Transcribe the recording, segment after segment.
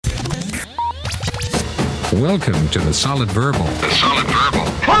Welcome to the Solid Verbal. The Solid Verbal.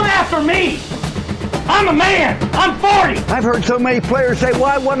 Come after me! I'm a man! I'm 40! I've heard so many players say, well,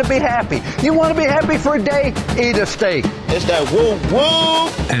 I want to be happy. You want to be happy for a day? Eat a steak. It's that woo-woo!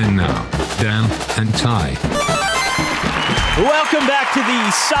 And now, Dan and Ty. Welcome back to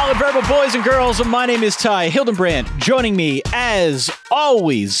the Solid Verbal, boys and girls. My name is Ty Hildenbrand. Joining me, as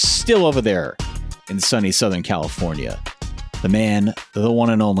always, still over there in sunny Southern California, the man, the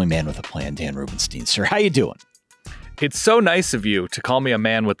one and only man with a plan, Dan Rubenstein. Sir, how you doing? It's so nice of you to call me a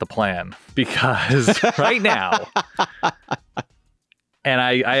man with a plan, because right now, and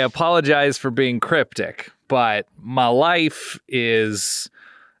I apologize for being cryptic, but my life is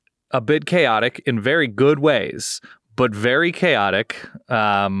a bit chaotic in very good ways, but very chaotic.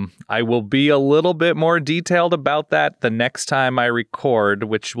 I will be a little bit more detailed about that the next time I record,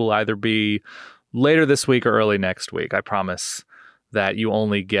 which will either be later this week or early next week. I promise that you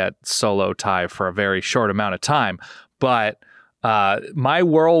only get solo Ty for a very short amount of time. But my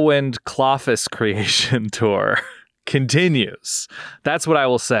Whirlwind Clofus creation tour continues. That's what I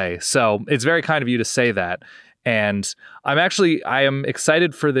will say. So it's very kind of you to say that. And I am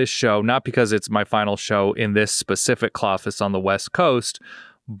excited for this show, not because it's my final show in this specific Clofus on the West Coast,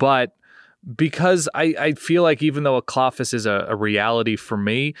 but because I feel like even though a Clofus is a reality for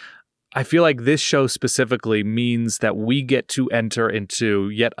me, I feel like this show specifically means that we get to enter into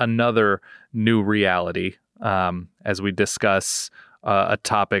yet another new reality as we discuss a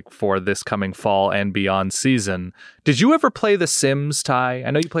topic for this coming fall and beyond season. Did you ever play The Sims, Ty?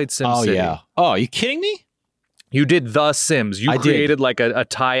 I know you played SimCity. Oh, yeah. Oh, are you kidding me? You did The Sims. You created like a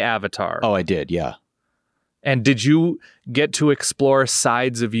Ty avatar. Oh, I did, yeah. And did you get to explore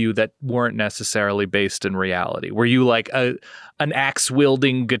sides of you that weren't necessarily based in reality? Were you like an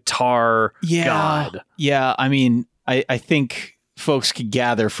axe-wielding guitar god? Yeah, I mean, I think folks could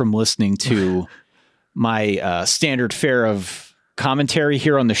gather from listening to my standard fare of commentary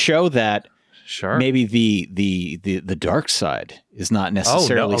here on the show that maybe the dark side is not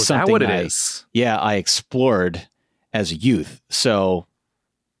necessarily something I explored as a youth. So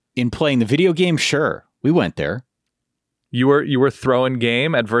in playing the video game, sure, we went there. You were throwing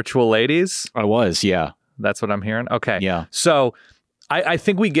game at virtual ladies? I was, yeah. That's what I'm hearing? Okay. Yeah. So I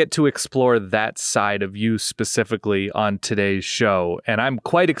think we get to explore that side of you specifically on today's show, and I'm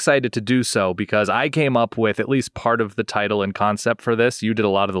quite excited to do so because I came up with at least part of the title and concept for this. You did a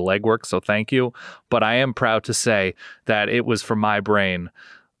lot of the legwork, so thank you. But I am proud to say that it was from my brain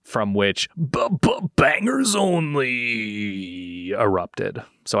from which bangers only erupted.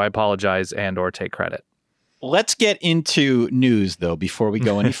 So I apologize and or take credit. Let's get into news, though, before we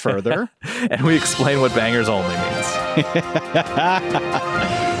go any further. And we explain what bangers only means.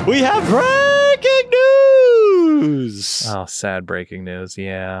 We have breaking news! Oh, sad breaking news,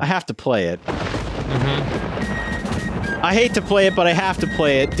 yeah. I have to play it. Mm-hmm. I hate to play it, but I have to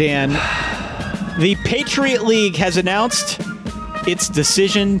play it, Dan. The Patriot League has announced its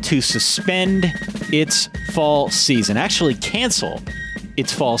decision to suspend its fall season. Actually, cancel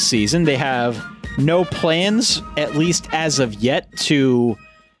its fall season. They have no plans, at least as of yet, to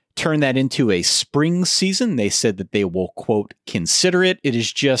turn that into a spring season. They said that they will, quote, consider it. It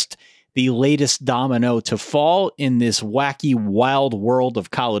is just the latest domino to fall in this wacky, wild world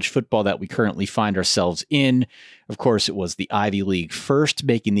of college football that we currently find ourselves in. Of course, it was the Ivy League first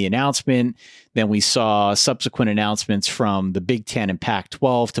making the announcement. Then we saw subsequent announcements from the Big Ten and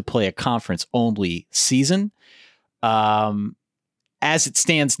Pac-12 to play a conference-only season. As it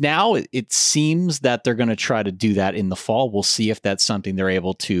stands now, it seems that they're going to try to do that in the fall. We'll see if that's something they're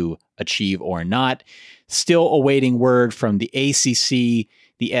able to achieve or not. Still awaiting word from the ACC,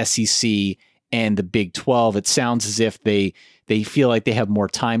 the SEC, and the Big 12. It sounds as if they feel like they have more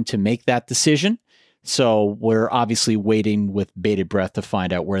time to make that decision. So we're obviously waiting with bated breath to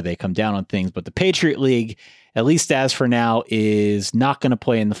find out where they come down on things. But the Patriot League, at least as for now, is not going to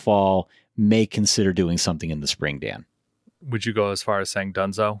play in the fall, may consider doing something in the spring, Dan. Would you go as far as saying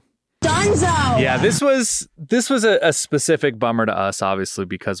Dunzo? Dunzo! Yeah, this was a specific bummer to us, obviously,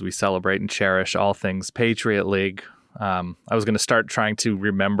 because we celebrate and cherish all things Patriot League. I was going to start trying to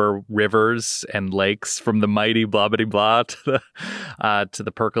remember rivers and lakes from the mighty blah-bitty-blah to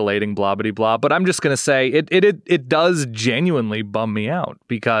the percolating blah-bitty-blah. But I'm just going to say it does genuinely bum me out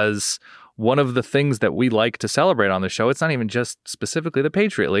because one of the things that we like to celebrate on the show, it's not even just specifically the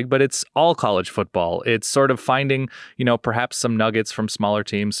Patriot League, but it's all college football. It's sort of finding, perhaps some nuggets from smaller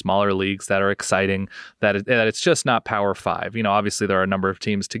teams, smaller leagues that are exciting, that it's just not Power 5. Obviously there are a number of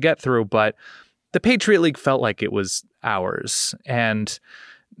teams to get through, but the Patriot League felt like it was ours. And,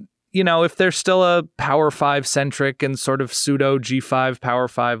 if there's still a Power 5 centric and sort of pseudo G5 Power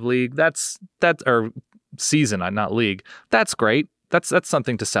 5 league, or season, not league. That's great. That's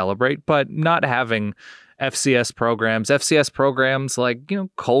something to celebrate. But not having FCS programs like,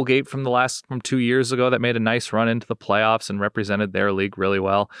 Colgate from 2 years ago that made a nice run into the playoffs and represented their league really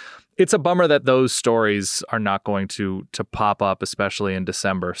well. It's a bummer that those stories are not going to pop up, especially in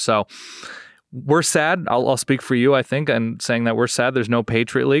December. So we're sad. I'll speak for you, I think, and saying that we're sad there's no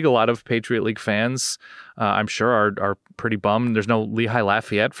Patriot League. A lot of Patriot League fans, I'm sure, are pretty bummed. There's no Lehigh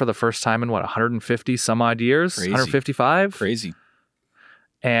Lafayette for the first time in 150 some odd years? Crazy. 155? Crazy.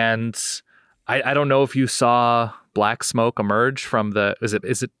 And I don't know if you saw black smoke emerge from is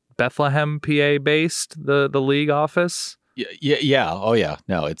it Bethlehem, PA based, the league office? Yeah. Oh yeah.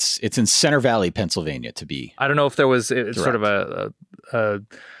 No, it's in Center Valley, Pennsylvania, to be. I don't know if there was sort of a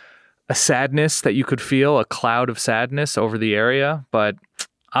sadness that you could feel, a cloud of sadness over the area, but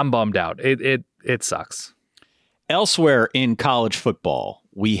I'm bummed out. It sucks. Elsewhere in college football,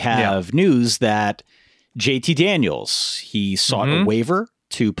 we have news that JT Daniels, he sought a waiver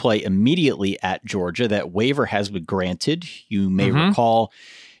to play immediately at Georgia. That waiver has been granted. You may recall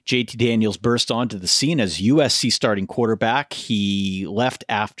JT Daniels burst onto the scene as USC starting quarterback. He left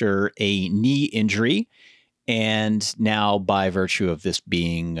after a knee injury, and now by virtue of this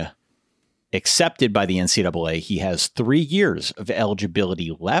being accepted by the NCAA, he has 3 years of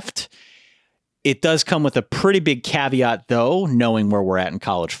eligibility left. It does come with a pretty big caveat, though, knowing where we're at in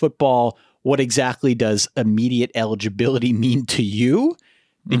college football. What exactly does immediate eligibility mean to you?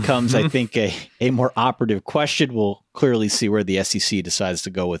 Becomes, I think, a more operative question. We'll clearly see where the SEC decides to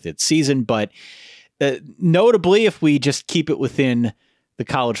go with its season. But notably, if we just keep it within the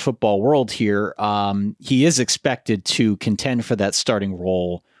college football world here, he is expected to contend for that starting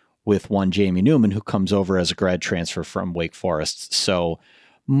role with one Jamie Newman, who comes over as a grad transfer from Wake Forest. So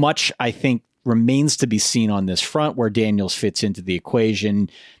much, I think, remains to be seen on this front where Daniels fits into the equation,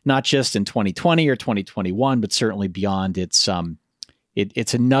 not just in 2020 or 2021, but certainly beyond.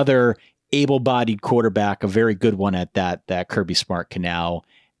 It's another able-bodied quarterback, a very good one at that Kirby Smart can now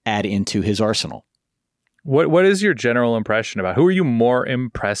add into his arsenal. What is your general impression about who are you more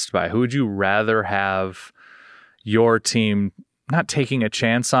impressed by? Who would you rather have your team not taking a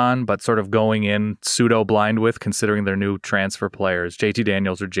chance on, but sort of going in pseudo blind with, considering their new transfer players, JT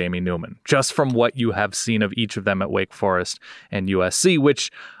Daniels or Jamie Newman, just from what you have seen of each of them at Wake Forest and USC,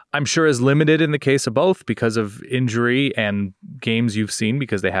 which I'm sure is limited in the case of both because of injury and games you've seen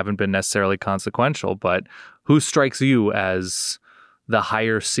because they haven't been necessarily consequential. But who strikes you as the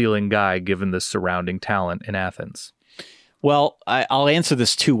higher ceiling guy given the surrounding talent in Athens? Well, I'll answer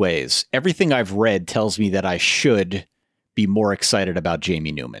this two ways. Everything I've read tells me that I should be more excited about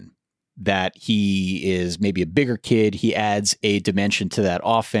Jamie Newman, that he is maybe a bigger kid. He adds a dimension to that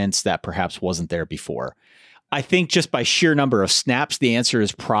offense that perhaps wasn't there before. I think just by sheer number of snaps, the answer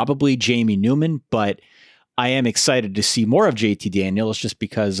is probably Jamie Newman, but I am excited to see more of JT Daniels just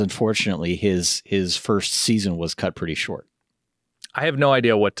because, unfortunately, his first season was cut pretty short. I have no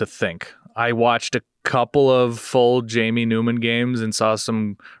idea what to think. I watched a couple of full Jamie Newman games and saw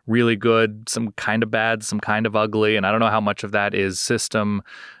some really good, some kind of bad, some kind of ugly, and I don't know how much of that is system.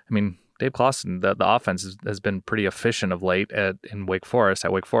 I mean, Dave Clawson, the offense has been pretty efficient of late at Wake Forest.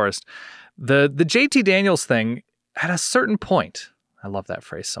 The JT Daniels thing, at a certain point, I love that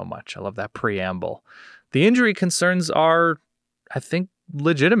phrase so much. I love that preamble. The injury concerns are, I think,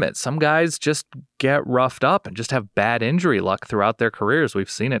 legitimate. Some guys just get roughed up and just have bad injury luck throughout their careers. We've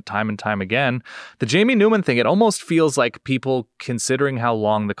seen it time and time again. The Jamie Newman thing, it almost feels like people, considering how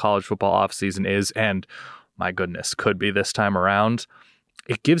long the college football offseason is, and my goodness, could be this time around,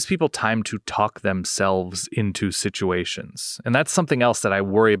 it gives people time to talk themselves into situations. And that's something else that I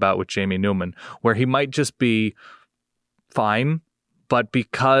worry about with Jamie Newman, where he might just be fine, but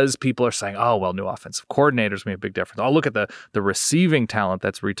because people are saying, oh, well, new offensive coordinators make a big difference. Oh, look at the receiving talent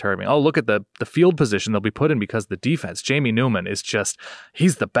that's returning. Oh, look at the field position they'll be put in because the defense. Jamie Newman is just,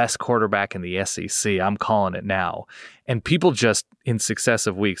 he's the best quarterback in the SEC. I'm calling it now. And people just, in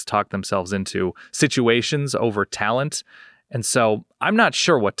successive weeks, talk themselves into situations over talent. And so I'm not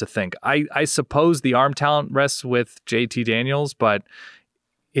sure what to think. I suppose the arm talent rests with JT Daniels, but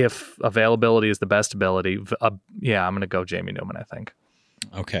if availability is the best ability, I'm going to go Jamie Newman, I think.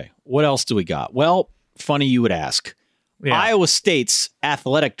 Okay. What else do we got? Well, funny you would ask. Yeah. Iowa State's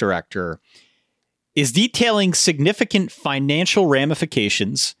athletic director is detailing significant financial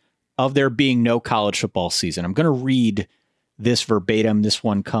ramifications of there being no college football season. I'm going to read this verbatim. This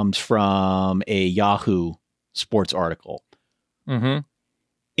one comes from a Yahoo Sports article. Mm-hmm.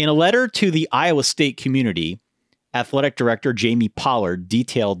 In a letter to the Iowa State community, athletic director Jamie Pollard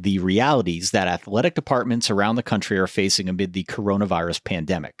detailed the realities that athletic departments around the country are facing amid the coronavirus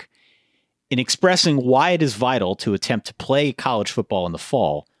pandemic. In expressing why it is vital to attempt to play college football in the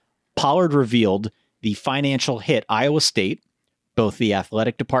fall, Pollard revealed the financial hit Iowa State, both the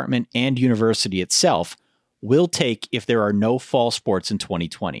athletic department and university itself, will take if there are no fall sports in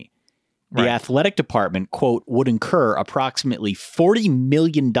 2020. The athletic department, quote, would incur approximately $40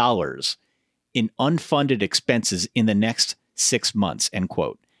 million in unfunded expenses in the next 6 months, end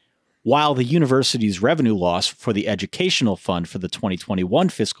quote. While the university's revenue loss for the educational fund for the 2021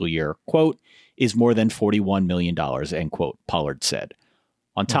 fiscal year, quote, is more than $41 million, end quote, Pollard said.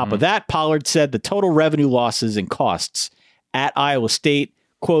 On top of that, Pollard said the total revenue losses and costs at Iowa State,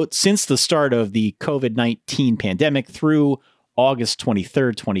 quote, since the start of the COVID-19 pandemic through August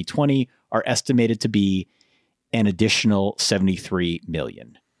 23rd, 2020, are estimated to be an additional $73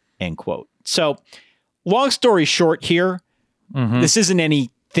 million, end quote. So, long story short here, this isn't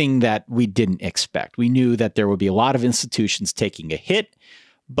anything that we didn't expect. We knew that there would be a lot of institutions taking a hit,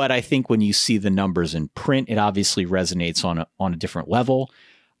 but I think when you see the numbers in print, it obviously resonates on a different level.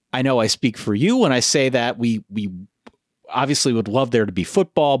 I know I speak for you when I say that we obviously would love there to be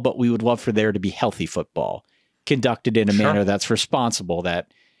football, but we would love for there to be healthy football conducted in a manner that's responsible,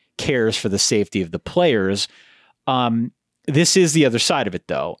 that cares for the safety of the players. This is the other side of it,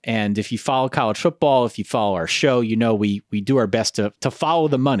 though. And if you follow college football, if you follow our show, you know we do our best to follow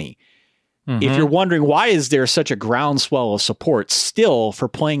the money. If you're wondering why is there such a groundswell of support still for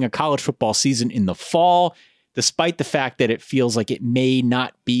playing a college football season in the fall, despite the fact that it feels like it may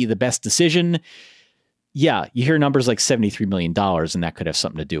not be the best decision, yeah, you hear numbers like $73 million, and that could have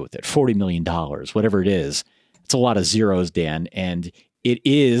something to do with it. $40 million, whatever it is. It's a lot of zeros, Dan, and it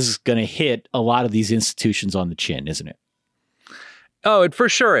is going to hit a lot of these institutions on the chin, isn't it? Oh, it for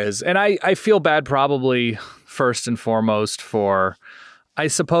sure is. And I feel bad probably first and foremost for, I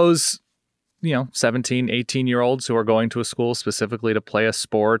suppose, 17, 18-year-olds who are going to a school specifically to play a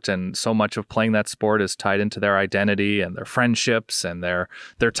sport, and so much of playing that sport is tied into their identity and their friendships and their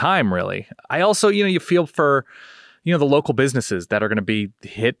time, really. I also, you feel for, the local businesses that are going to be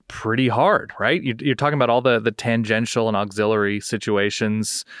hit pretty hard, right? You're talking about all the tangential and auxiliary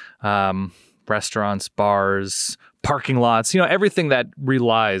situations, restaurants, bars, parking lots, everything that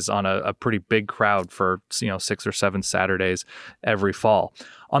relies on a pretty big crowd for, 6 or 7 Saturdays every fall.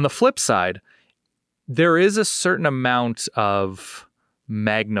 On the flip side, there is a certain amount of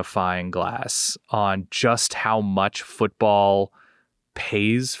magnifying glass on just how much football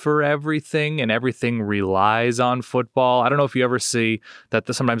pays for everything, and everything relies on football. I don't know if you ever see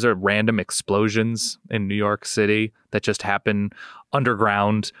that sometimes there are random explosions in New York City that just happen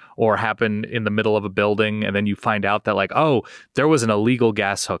underground or happen in the middle of a building, and then you find out that there was an illegal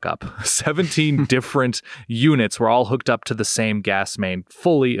gas hookup. 17 different units were all hooked up to the same gas main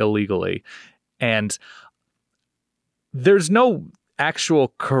fully illegally. And there's no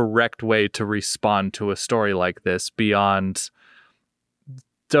actual correct way to respond to a story like this beyond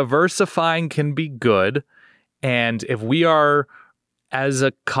diversifying can be good. And if we are, as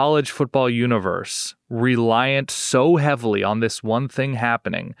a college football universe, reliant so heavily on this one thing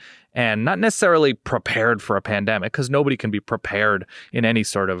happening and not necessarily prepared for a pandemic, because nobody can be prepared in any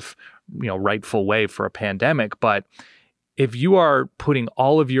sort of, rightful way for a pandemic. But if you are putting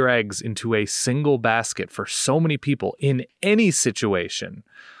all of your eggs into a single basket for so many people in any situation,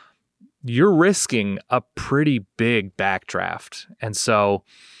 you're risking a pretty big backdraft. And so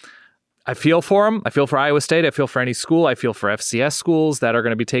I feel for them. I feel for Iowa State. I feel for any school. I feel for FCS schools that are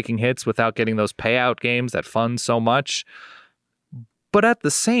going to be taking hits without getting those payout games that fund so much. But at the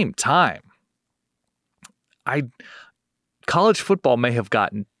same time, college football may have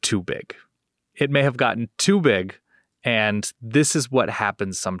gotten too big. It may have gotten too big. And this is what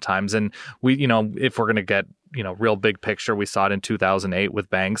happens sometimes. And we, if we're going to get, real big picture, we saw it in 2008 with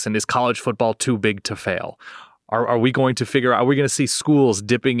Banks. And is college football too big to fail? Are we going to figure out, are we going to see schools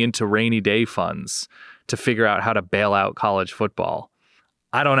dipping into rainy day funds to figure out how to bail out college football?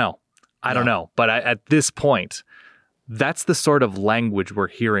 I don't know. I don't know. But at this point, that's the sort of language we're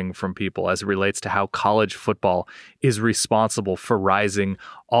hearing from people as it relates to how college football is responsible for rising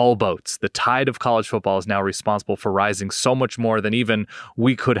all boats. The tide of college football is now responsible for rising so much more than even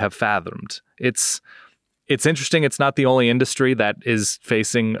we could have fathomed. It's interesting. It's not the only industry that is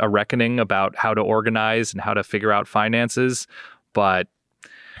facing a reckoning about how to organize and how to figure out finances, but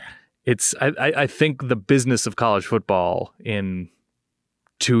I think the business of college football in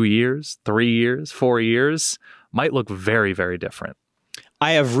 2 years, 3 years, 4 years might look very, very different.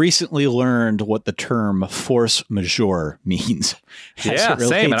 I have recently learned what the term force majeure means. Yeah,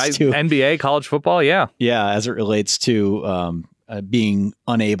 same. And NBA, college football, yeah. Yeah, as it relates to being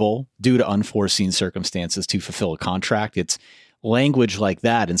unable, due to unforeseen circumstances, to fulfill a contract. It's language like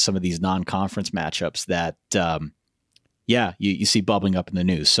that in some of these non-conference matchups that, you see bubbling up in the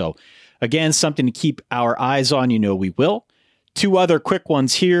news. So again, something to keep our eyes on. We will. Two other quick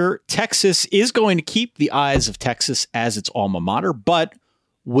ones here. Texas is going to keep the Eyes of Texas as its alma mater, but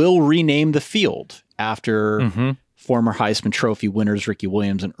will rename the field after former Heisman Trophy winners Ricky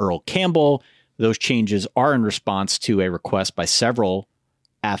Williams and Earl Campbell. Those changes are in response to a request by several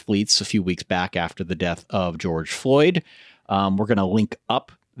athletes a few weeks back after the death of George Floyd. We're going to link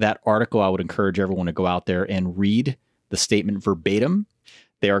up that article. I would encourage everyone to go out there and read the statement verbatim.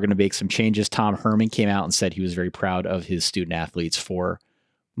 They are going to make some changes. Tom Herman came out and said he was very proud of his student athletes for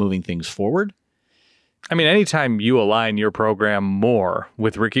moving things forward. I mean, anytime you align your program more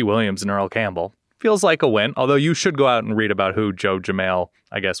with Ricky Williams and Earl Campbell, feels like a win. Although you should go out and read about who Joe Jamel,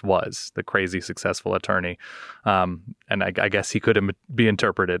 I guess, was, the crazy successful attorney. And I guess he could be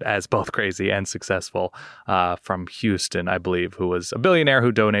interpreted as both crazy and successful, from Houston, I believe, who was a billionaire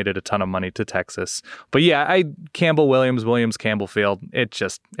who donated a ton of money to Texas. But yeah, Campbell Williams Campbell Field. It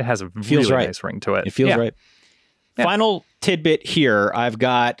has a really nice ring to it. It feels right. Yeah. Final tidbit here. I've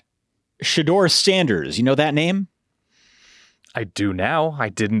got Shedeur Sanders. You know that name? I do now. I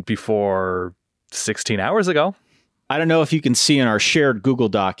didn't before 16 hours ago. I don't know if you can see in our shared Google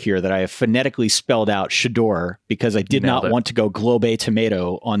Doc here that I have phonetically spelled out Shedeur because I did not want to go Globe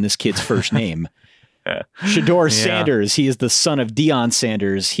Tomato on this kid's first name. Shedeur Sanders. He is the son of Deion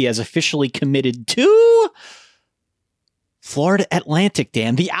Sanders. He has officially committed to Florida Atlantic,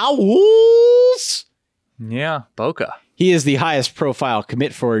 Dan. The Owls. Yeah, Boca. He is the highest profile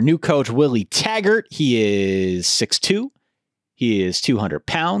commit for new coach Willie Taggart. He is 6'2". He is 200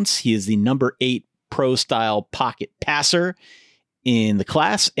 pounds. He is the number 8 pro-style pocket passer in the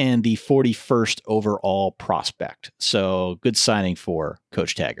class and the 41st overall prospect. So good signing for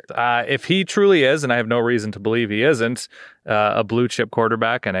Coach Taggart. If he truly is, and I have no reason to believe he isn't, a blue chip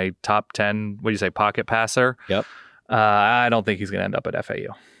quarterback and a top 10, pocket passer. Yep. I don't think he's going to end up at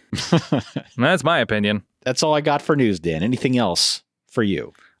FAU. That's my opinion. That's all I got for news, Dan. Anything else for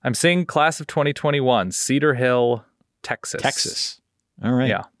you? I'm seeing class of 2021, Cedar Hill, Texas. All right.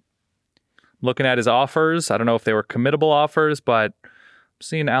 Yeah. Looking at his offers. I don't know if they were committable offers, but I'm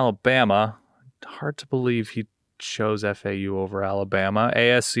seeing Alabama. Hard to believe he chose FAU over Alabama.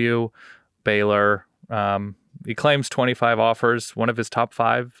 ASU, Baylor. He claims 25 offers. One of his top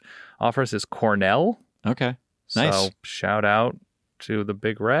 5 offers is Cornell. Okay. Nice. So shout out to the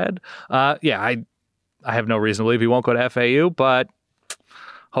Big Red. I have no reason to believe he won't go to FAU, but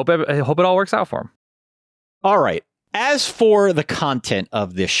hope it all works out for him. All right. As for the content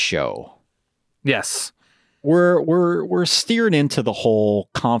of this show, yes, we're steering into the whole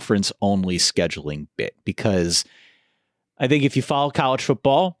conference only scheduling bit because I think if you follow college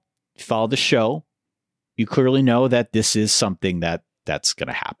football, you follow the show, you clearly know that this is something that's going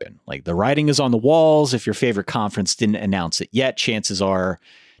to happen. Like the writing is on the walls. If your favorite conference didn't announce it yet, chances are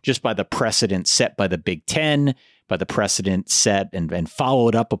just by the precedent set by the Big Ten, by the precedent set and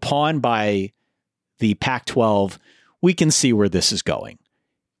followed up upon by the Pac-12, we can see where this is going.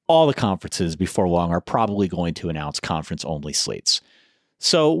 All the conferences before long are probably going to announce conference-only slates.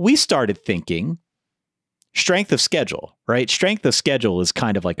 So we started thinking strength of schedule, right? Strength of schedule is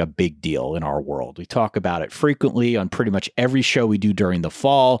kind of like a big deal in our world. We talk about it frequently on pretty much every show we do during the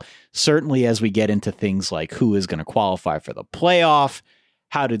fall, certainly as we get into things like who is going to qualify for the playoff,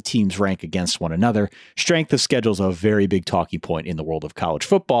 how do teams rank against one another. Strength of schedule is a very big talking point in the world of college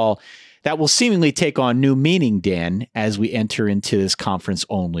football that will seemingly take on new meaning, Dan, as we enter into this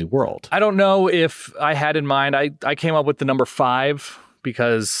conference-only world. I don't know if I had in mind, I came up with the number 5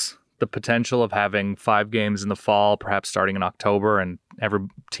 because the potential of having 5 games in the fall, perhaps starting in October, and every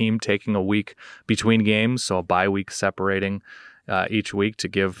team taking a week between games, so a bye week separating each week to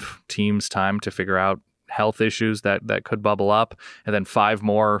give teams time to figure out health issues that could bubble up, and then 5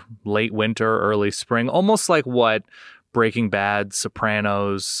 more late winter, early spring, almost like what Breaking Bad,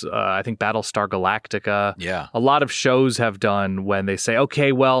 Sopranos, I think Battlestar Galactica. Yeah. A lot of shows have done when they say,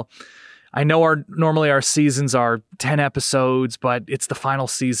 okay, well, I know normally our seasons are 10 episodes, but it's the final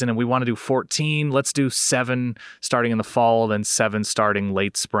season and we want to do 14. Let's do 7 starting in the fall, then 7 starting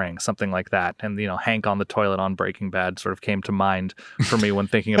late spring, something like that. And, Hank on the toilet on Breaking Bad sort of came to mind for me when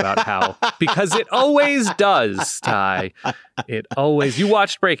thinking about how, because it always does, Ty. You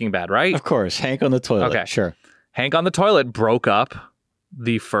watched Breaking Bad, right? Of course. Hank on the toilet. Okay. Sure. Hank on the Toilet broke up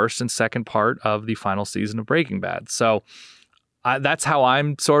the first and second part of the final season of Breaking Bad. So that's how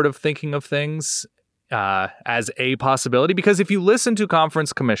I'm sort of thinking of things. as a possibility, because if you listen to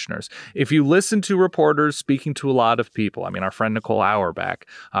conference commissioners, if you listen to reporters speaking to a lot of people, I mean, our friend Nicole Auerbach,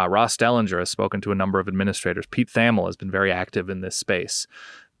 Ross Dellinger has spoken to a number of administrators, Pete Thamel has been very active in this space,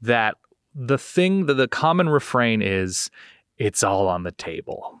 that the common refrain is, it's all on the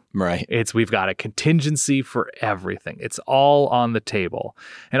table. Right. We've got a contingency for everything. It's all on the table.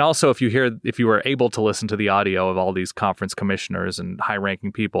 And also, if you were able to listen to the audio of all these conference commissioners and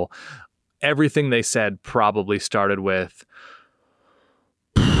high-ranking people, everything they said probably started with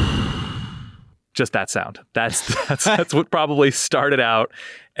just that sound. That's what probably started out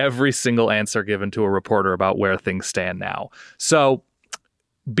every single answer given to a reporter about where things stand now. So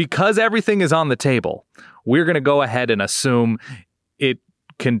because everything is on the table, we're going to go ahead and assume it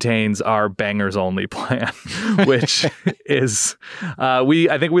contains our bangers only plan, which is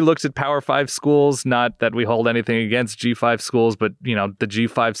I think we looked at Power 5 schools, not that we hold anything against G5 schools, but the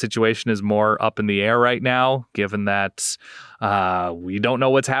G5 situation is more up in the air right now, given that we don't know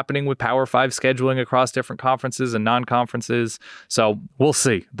what's happening with Power 5 scheduling across different conferences and non-conferences. So we'll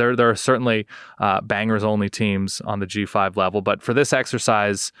see. There are certainly bangers only teams on the G5 level, but for this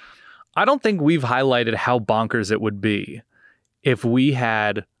exercise, I don't think we've highlighted how bonkers it would be if we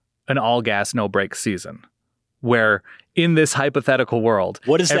had an all gas, no break season, where in this hypothetical world,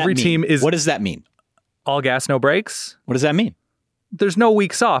 what does every that team mean? is What does that mean? All gas, no breaks. What does that mean? There's no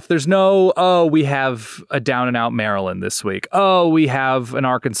weeks off. There's no, we have a down and out Maryland this week. Oh, we have an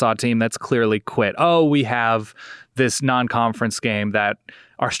Arkansas team that's clearly quit. Oh, we have this non-conference game that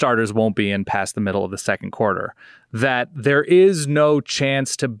our starters won't be in past the middle of the second quarter. That there is no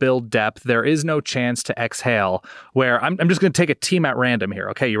chance to build depth. There is no chance to exhale, where I'm just going to take a team at random here.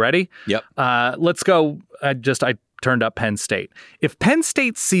 Okay, you ready? Yep. Let's go. I turned up Penn State. If Penn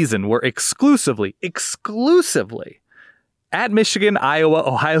State's season were exclusively at Michigan, Iowa,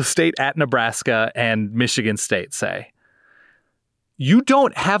 Ohio State, at Nebraska, and Michigan State, say, you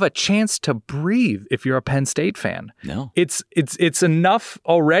don't have a chance to breathe if you're a Penn State fan. No. It's enough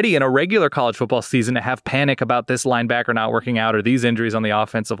already in a regular college football season to have panic about this linebacker not working out, or these injuries on the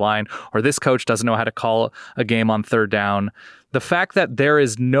offensive line, or this coach doesn't know how to call a game on third down. The fact that there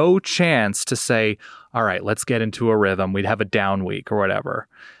is no chance to say, all right, let's get into a rhythm, we'd have a down week or whatever.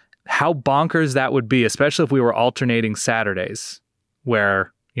 How bonkers that would be, especially if we were alternating Saturdays,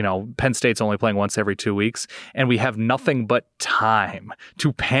 where Penn State's only playing once every 2 weeks, and we have nothing but time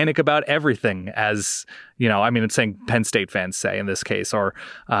to panic about everything, as, I'm saying Penn State fans say in this case, or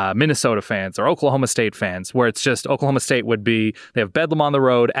Minnesota fans or Oklahoma State fans, where it's just Oklahoma State they have Bedlam on the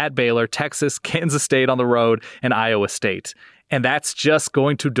road, at Baylor, Texas, Kansas State on the road, and Iowa State. And that's just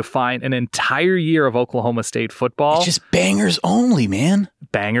going to define an entire year of Oklahoma State football. It's just bangers only, man.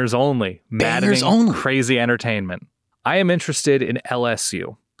 Bangers only. Bangers maddening, only. Crazy entertainment. I am interested in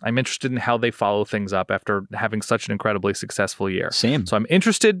LSU. I'm interested in how they follow things up after having such an incredibly successful year. Same. So I'm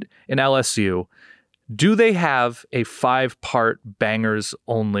interested in LSU. Do they have a 5-part bangers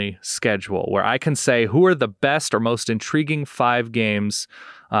only schedule where I can say who are the best or most intriguing 5 games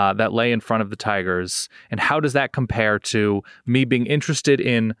that lay in front of the Tigers, and how does that compare to me being interested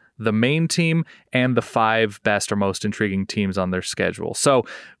in the main team and the 5 best or most intriguing teams on their schedule? So,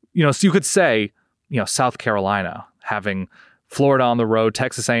 so you could say, South Carolina having Florida on the road,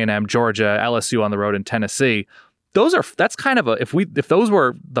 Texas A&M, Georgia, LSU on the road, and Tennessee. That's kind of if those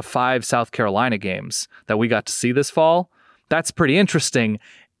were the 5 South Carolina games that we got to see this fall, that's pretty interesting,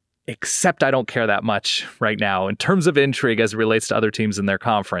 except I don't care that much right now in terms of intrigue as it relates to other teams in their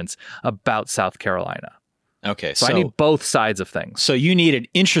conference about South Carolina. Okay. So I need both sides of things. So you need an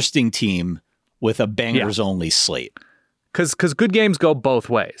interesting team with a bangers only slate. Because good games go both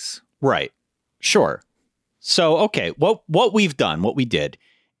ways. Right. Sure. So, okay, what we did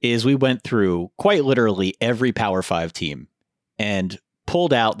is we went through quite literally every Power 5 team and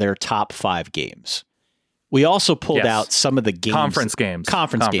pulled out their top 5 games. We also pulled out some of the games. Conference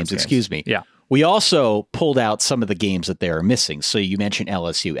games, excuse me. Yeah. We also pulled out some of the games that they are missing. So you mentioned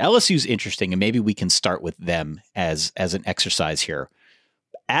LSU. LSU's interesting, and maybe we can start with them as an exercise here.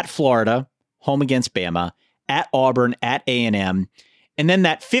 At Florida, home against Bama, at Auburn, at A&M, and then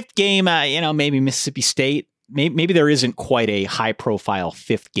that 5th game, maybe Mississippi State. Maybe there isn't quite a high-profile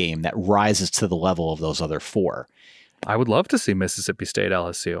 5th game that rises to the level of those other 4. I would love to see Mississippi State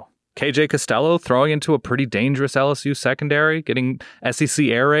LSU. KJ Costello throwing into a pretty dangerous LSU secondary, getting SEC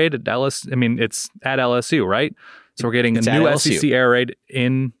air raid at LSU. I mean, it's at LSU, right? So we're getting a new SEC air raid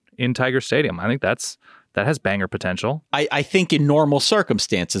in Tiger Stadium. I think that has banger potential. I think in normal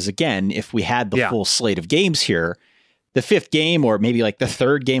circumstances, again, if we had the full slate of games here, the 5th game, or maybe like the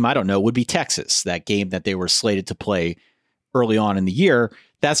 3rd game, I don't know, would be Texas, that game that they were slated to play early on in the year.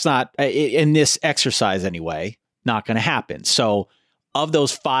 That's not, in this exercise anyway, not going to happen. So of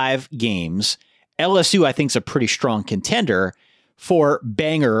those 5 games, LSU, I think, is a pretty strong contender for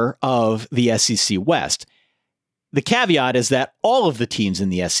banger of the SEC West. The caveat is that all of the teams in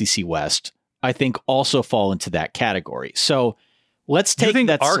the SEC West, I think, also fall into that category. So let's take that. Do you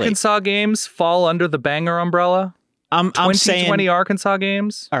think Arkansas games fall under the banger umbrella? I'm saying 20 Arkansas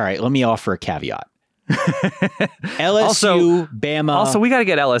games. All right, let me offer a caveat. LSU, also, Bama. Also, we got to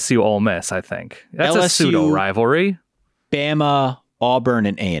get LSU Ole Miss, I think. That's LSU, a pseudo rivalry. Bama, Auburn,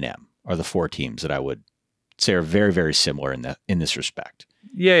 and A&M are the 4 teams that I would say are very, very similar in this respect.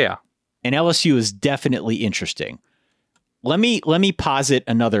 Yeah. And LSU is definitely interesting. Let me posit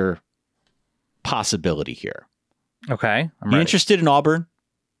another possibility here. Okay. You interested in Auburn?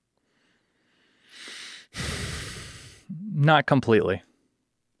 Not completely.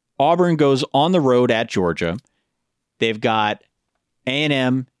 Auburn goes on the road at Georgia. They've got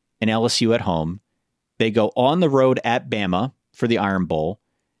A&M and LSU at home. They go on the road at Bama for the Iron Bowl,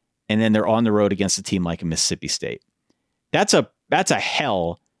 and then they're on the road against a team like Mississippi State. That's a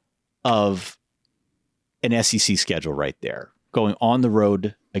hell of an SEC schedule right there, going on the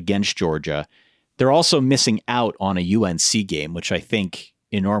road against Georgia. They're also missing out on a UNC game, which I think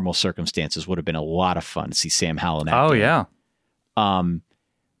in normal circumstances would have been a lot of fun to see Sam Howell in that game. Yeah.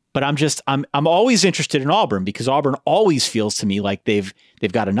 But I'm always interested in Auburn because Auburn always feels to me like they've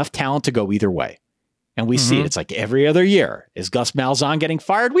got enough talent to go either way. And we see it. It's like every other year. Is Gus Malzahn getting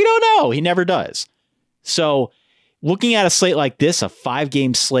fired? We don't know. He never does. So looking at a slate like this, a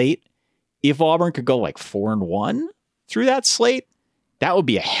 5-game slate, if Auburn could go like 4-1 through that slate, that would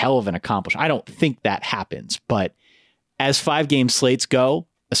be a hell of an accomplishment. I don't think that happens, but as 5-game slates go,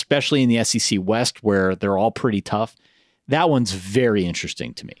 especially in the SEC West where they're all pretty tough, that one's very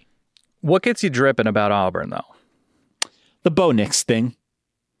interesting to me. What gets you dripping about Auburn, though? The Bo Nix thing.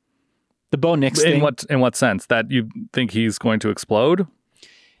 In what sense? That you think he's going to explode?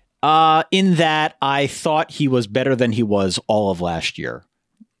 In that I thought he was better than he was all of last year.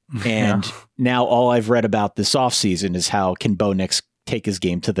 And now all I've read about this offseason is how can Bo Nix take his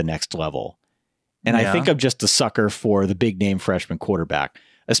game to the next level. And I think I'm just a sucker for the big name freshman quarterback,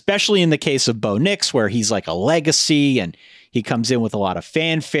 especially in the case of Bo Nix, where he's like a legacy and he comes in with a lot of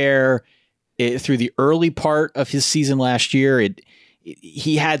fanfare. Through the early part of his season last year,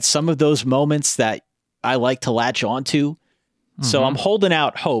 he had some of those moments that I like to latch onto. So I'm holding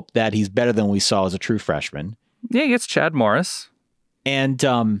out hope that he's better than we saw as a true freshman. Yeah, he gets Chad Morris. And,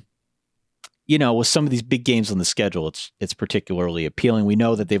 with some of these big games on the schedule, it's particularly appealing. We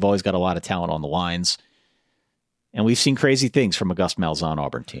know that they've always got a lot of talent on the lines. And we've seen crazy things from a Gus Malzahn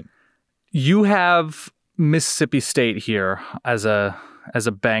Auburn team. You have Mississippi State here as a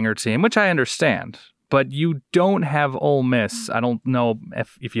banger team, which I understand. But you don't have Ole Miss. I don't know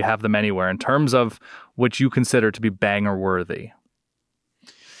if you have them anywhere in terms of what you consider to be banger worthy.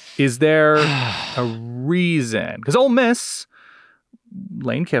 Is there a reason? Because Ole Miss,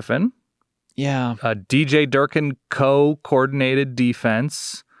 Lane Kiffin, a DJ Durkin co-coordinated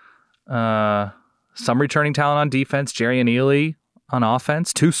defense, some returning talent on defense, Jerry and Ely on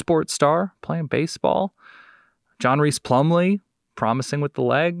offense, 2 sports star playing baseball, John Reese Plumlee promising with the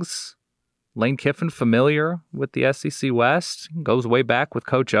legs. Lane Kiffin, familiar with the SEC West, goes way back with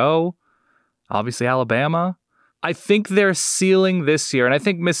Coach O, obviously Alabama. I think their ceiling this year, and I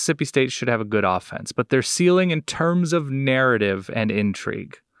think Mississippi State should have a good offense, but their ceiling in terms of narrative and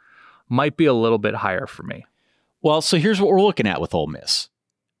intrigue might be a little bit higher for me. Well, so here's what we're looking at with Ole Miss.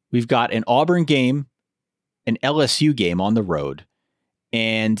 We've got an Auburn game, an LSU game on the road,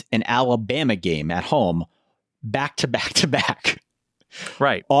 and an Alabama game at home, back to back to back.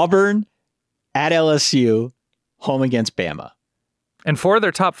 Right. Auburn at LSU, home against Bama. And 4 of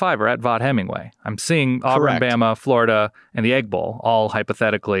their top 5 are at Vaught Hemingway. I'm seeing Auburn, Correct. Bama, Florida, and the Egg Bowl, all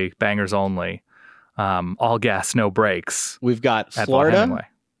hypothetically bangers only. All gas, no breaks. We've got Florida.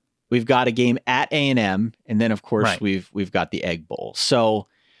 We've got a game at A&M, and then of course we've got the Egg Bowl. So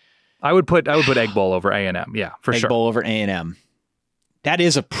I would put Egg Bowl over A&M. Yeah, for sure. Egg Bowl over A&M. That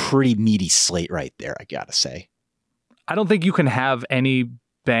is a pretty meaty slate right there, I gotta say. I don't think you can have any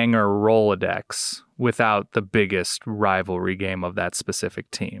banger Rolodex without the biggest rivalry game of that specific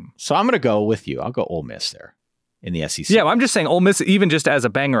team. So I'm going to go with you. I'll go Ole Miss there in the SEC. Yeah, well, I'm just saying Ole Miss, even just as a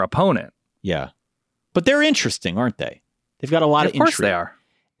banger opponent. Yeah. But they're interesting, aren't they? They've got a lot of intrigue. Of course they are.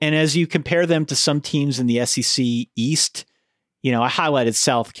 And as you compare them to some teams in the SEC East, I highlighted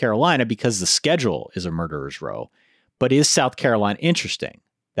South Carolina because the schedule is a murderer's row. But is South Carolina interesting?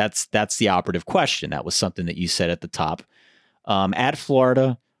 That's the operative question. That was something that you said at the top. At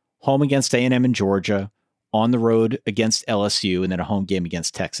Florida, home against A&M and Georgia, on the road against LSU and then a home game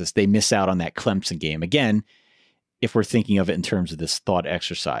against Texas. They miss out on that Clemson game. Again, if we're thinking of it in terms of this thought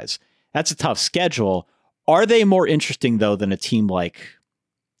exercise, that's a tough schedule. Are they more interesting, though, than a team like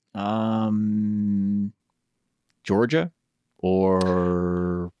Georgia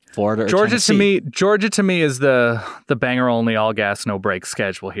or Florida or Tennessee? Georgia to me is the banger only, all gas, no brakes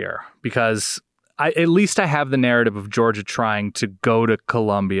schedule here, because at least I have the narrative of Georgia trying to go to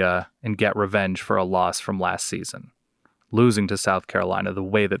Columbia and get revenge for a loss from last season, losing to South Carolina the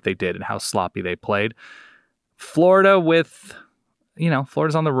way that they did and how sloppy they played. Florida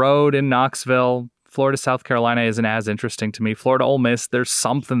Florida's on the road in Knoxville. Florida, South Carolina isn't as interesting to me. Florida, Ole Miss, there's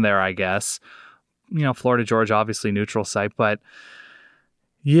something there, I guess. Florida, Georgia, obviously neutral site, but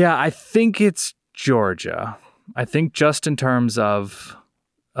yeah, I think it's Georgia. I think just in terms of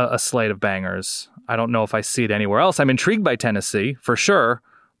a slate of bangers, I don't know if I see it anywhere else. I'm intrigued by Tennessee for sure,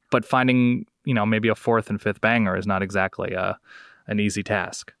 but finding, maybe a fourth and fifth banger is not exactly an easy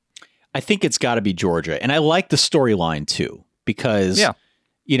task. I think it's got to be Georgia. And I like the storyline too, because,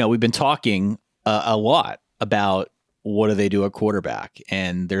 we've been talking a lot about what do they do at quarterback?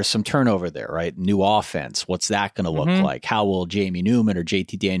 And there's some turnover there, right? New offense. What's that going to look like? How will Jamie Newman or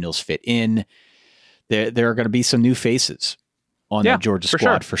JT Daniels fit in? There are going to be some new faces on the Georgia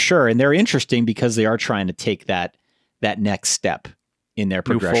squad for sure. And they're interesting because they are trying to take that next step in their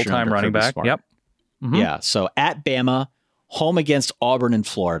progression. New full-time running back. Smart. Yep. Mm-hmm. Yeah. So at Bama, home against Auburn and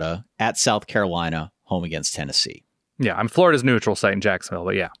Florida, at South Carolina, home against Tennessee. Yeah. I'm Florida's neutral site in Jacksonville,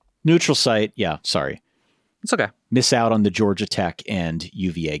 but yeah. Neutral site. Yeah. Sorry. It's okay. Miss out on the Georgia Tech and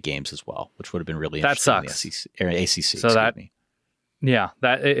UVA games as well, which would have been really interesting. That sucks. In the SEC, so that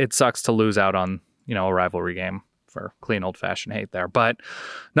it sucks to lose out on, a rivalry game for clean old fashioned hate there. But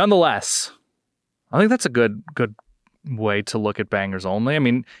nonetheless, I think that's a good way to look at bangers only. I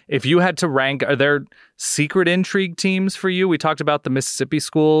mean, if you had to rank, are there secret intrigue teams for you? We talked about the Mississippi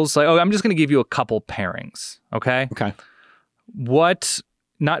schools. I'm just going to give you a couple pairings. Okay. Okay.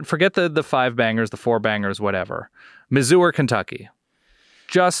 Forget the five bangers, the four bangers, whatever. Mizzou or Kentucky?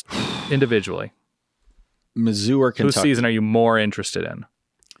 Just individually. Mizzou or Kentucky. Whose season are you more interested in?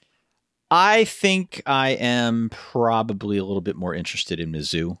 I think I am probably a little bit more interested in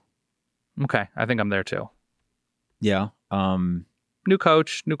Mizzou. Okay. I think I'm there too. Yeah. New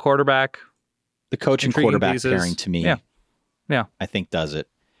coach, new quarterback. The coach and quarterback pairing to me, yeah, I think does it.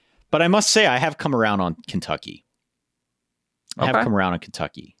 But I must say, I have come around on Kentucky.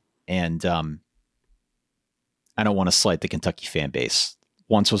 And I don't want to slight the Kentucky fan base.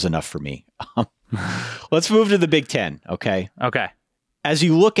 Once was enough for me. Let's move to the Big Ten, okay? Okay. As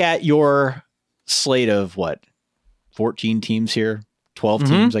you look at your slate of 14 teams here, 12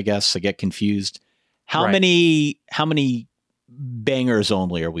 teams, I guess. I get confused. How many bangers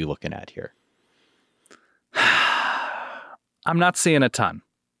only are we looking at here? I'm not seeing a ton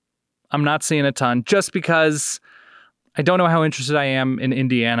just because I don't know how interested I am in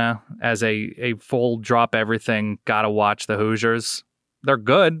Indiana as a full drop everything, gotta watch the Hoosiers. They're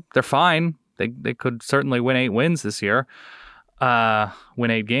good. They're fine. They could certainly win 8 wins this year.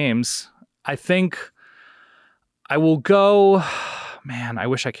 Win 8 games. I think I will go. Man, I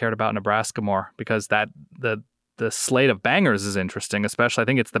wish I cared about Nebraska more because the slate of bangers is interesting. Especially, I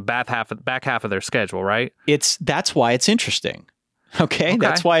think it's the back half of their schedule, right? That's why it's interesting. Okay,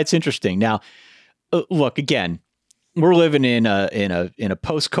 that's why it's interesting. Now, look again. We're living in a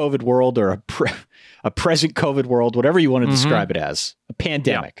post-COVID world or a present COVID world, whatever you want to describe it as, a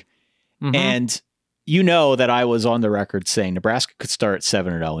pandemic. Yeah. And that I was on the record saying Nebraska could start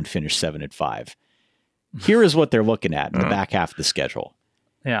 7-0 and finish 7-5. Here is what they're looking at in the back half of the schedule.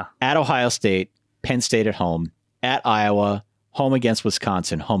 Yeah. At Ohio State, Penn State at home, at Iowa, home against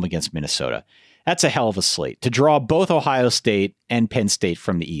Wisconsin, home against Minnesota. That's a hell of a slate. To draw both Ohio State and Penn State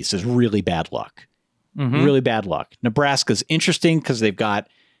from the East is really bad luck. Really bad luck. Nebraska's interesting because they've got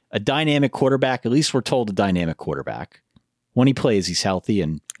a dynamic quarterback. At least we're told a dynamic quarterback. When he plays, he's healthy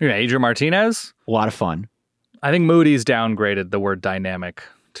and Adrian Martinez. A lot of fun. I think Moody's downgraded the word dynamic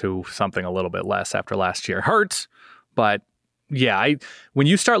to something a little bit less after last year. Hurt, but yeah, when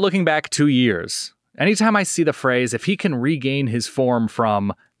you start looking back 2 years, anytime I see the phrase, if he can regain his form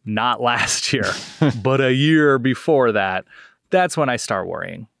from not last year, but a year before that, that's when I start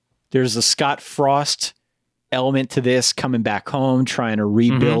worrying. There's a Scott Frost element to this, coming back home, trying to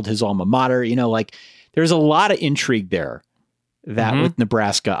rebuild his alma mater. There's a lot of intrigue there that with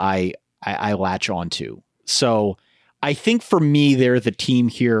Nebraska, I latch onto. So I think for me, they're the team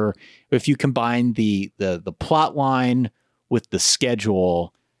here. If you combine the plot line with the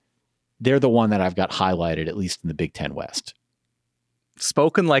schedule, they're the one that I've got highlighted, at least in the Big Ten West.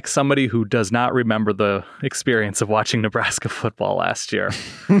 Spoken like somebody who does not remember the experience of watching Nebraska football last year.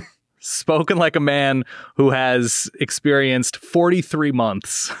 Spoken like a man who has experienced 43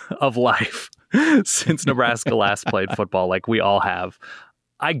 months of life since Nebraska last played football, like we all have.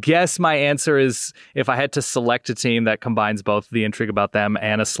 I guess my answer is, if I had to select a team that combines both the intrigue about them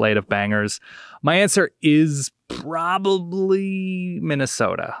and a slate of bangers, my answer is probably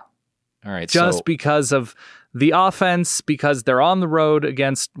Minnesota. All right. Just because of the offense, because they're on the road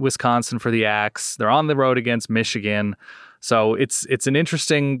against Wisconsin for the Axe. They're on the road against Michigan. So it's an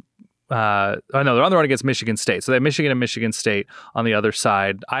interesting... they're on the road against Michigan State. So they have Michigan and Michigan State on the other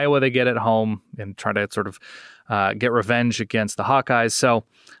side. Iowa, they get at home and try to sort of get revenge against the Hawkeyes. So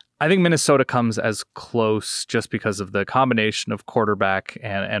I think Minnesota comes as close just because of the combination of quarterback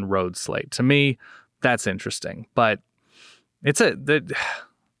and road slate. To me, that's interesting. But it's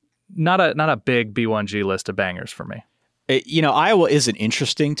not a big B1G list of bangers for me. Iowa isn't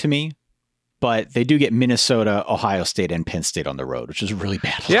interesting to me, but they do get Minnesota, Ohio State, and Penn State on the road, which is really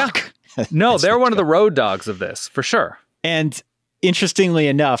bad luck. No, they're one of the road dogs of this, for sure. And interestingly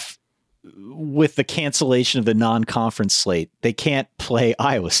enough, with the cancellation of the non-conference slate, they can't play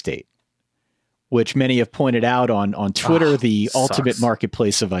Iowa State, which many have pointed out on Twitter, the ultimate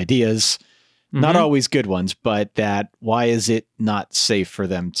marketplace of ideas. Not always good ones, but why is it not safe for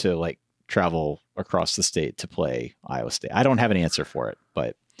them to travel across the state to play Iowa State? I don't have an answer for it,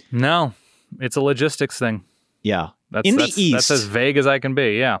 but no, it's a logistics thing. Yeah. That's East, that's as vague as I can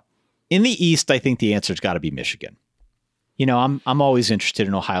be. Yeah. In the East, I think the answer's got to be Michigan. I'm always interested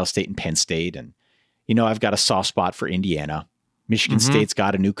in Ohio State and Penn State, and I've got a soft spot for Indiana. Michigan State's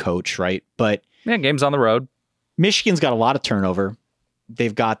got a new coach, right? But games on the road. Michigan's got a lot of turnover.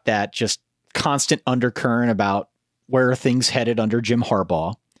 They've got that just constant undercurrent about where are things headed under Jim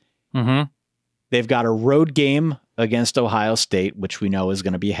Harbaugh. Mm-hmm. They've got a road game against Ohio State, which we know is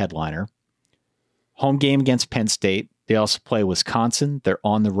going to be a headliner. Home game against Penn State. They also play Wisconsin. They're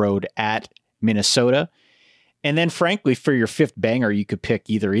on the road at Minnesota. And then, frankly, for your fifth banger, you could pick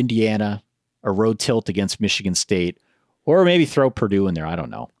either Indiana, a road tilt against Michigan State, or maybe throw Purdue in there. I don't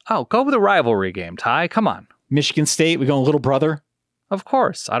know. Oh, go with a rivalry game, Ty. Come on. Michigan State, we going little brother? Of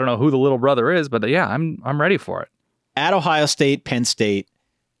course. I don't know who the little brother is, but yeah, I'm ready for it. At Ohio State, Penn State,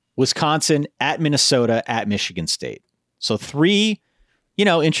 Wisconsin, at Minnesota, at Michigan State. So 3,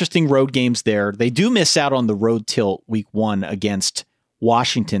 interesting road games there. They do miss out on the road tilt week 1 against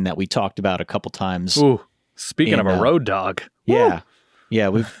Washington that we talked about a couple times. Ooh, speaking of a road dog. Yeah. Woo. Yeah,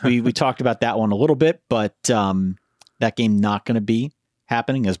 we talked about that one a little bit, but that game not going to be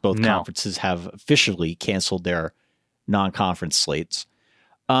happening as both conferences have officially canceled their non-conference slates.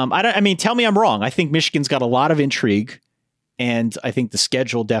 Tell me I'm wrong. I think Michigan's got a lot of intrigue, and I think the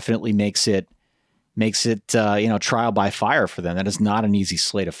schedule definitely makes it trial by fire for them. That is not an easy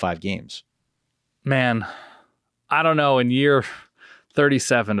slate of 5 games. Man, I don't know. In year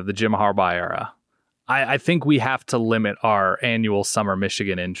 37 of the Jim Harbaugh era, I think we have to limit our annual summer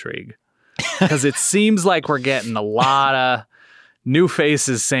Michigan intrigue, because it seems like we're getting a lot of new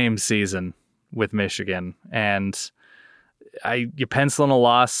faces same season with Michigan, and you pencil in a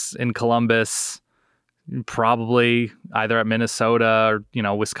loss in Columbus, probably either at Minnesota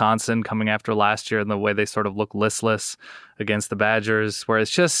or Wisconsin coming after last year, and the way they sort of look listless against the Badgers, where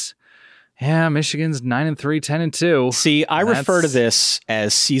it's just Michigan's 9-3, 10-2. See, I refer to this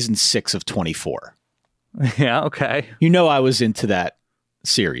as season 6 of 24. Yeah, okay. I was into that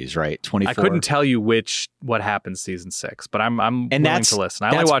series, right? 24. I couldn't tell you what happened season 6, but I'm willing to listen.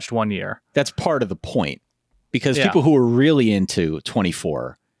 I only watched 1 year. That's part of the point, because people who were really into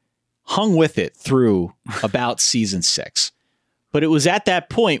 24 hung with it through about season 6. But it was at that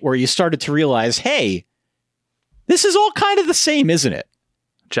point where you started to realize, hey, this is all kind of the same, isn't it?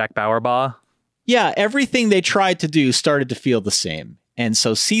 Jack Bauerbaugh? Yeah, everything they tried to do started to feel the same. And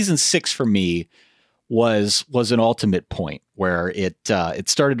so season 6 for me was an ultimate point where it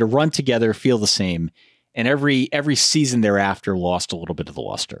started to run together, feel the same, and every season thereafter lost a little bit of the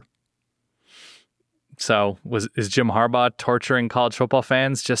luster. So is Jim Harbaugh torturing college football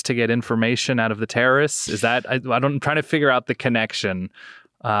fans just to get information out of the terrorists? Is that I'm trying to figure out the connection.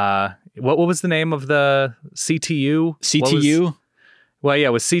 What was the name of the CTU? CTU?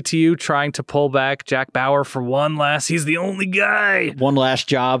 Was CTU trying to pull back Jack Bauer for he's the only guy. One last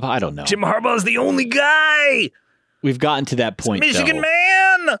job? I don't know. Jim Harbaugh's the only guy. We've gotten to that point, Michigan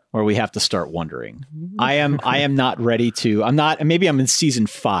man, where we have to start wondering. I am not ready to. Maybe I'm in season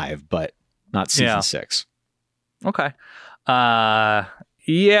 5, but not season 6. Okay. Can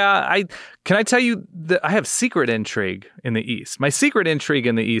I tell you that I have secret intrigue in the East? My secret intrigue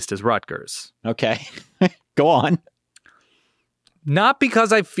in the East is Rutgers. Okay. Go on. Not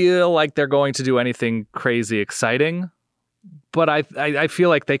because I feel like they're going to do anything crazy exciting, but I feel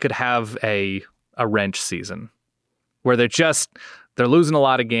like they could have a wrench season where they're losing a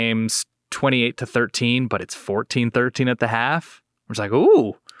lot of games 28-13, but it's 14-13 at the half. It's like,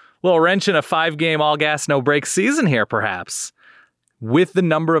 ooh, little wrench in a 5-game all gas, no brakes season here, perhaps. With the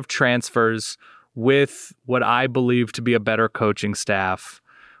number of transfers, with what I believe to be a better coaching staff,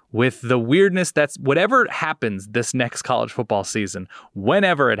 with the weirdness that's whatever happens this next college football season,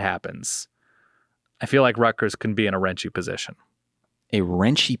 whenever it happens, I feel like Rutgers can be in a wrenchy position. A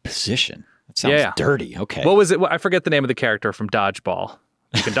wrenchy position? That sounds dirty. Okay. What was it? I forget the name of the character from Dodgeball.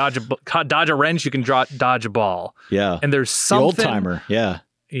 You can dodge a wrench, you can dodge a ball. Yeah. And there's something... The old-timer, yeah.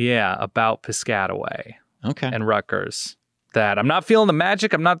 Yeah, about Piscataway. Okay. And Rutgers. That I'm not feeling the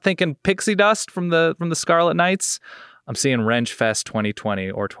magic. I'm not thinking pixie dust from the Scarlet Knights. I'm seeing Wrench Fest 2020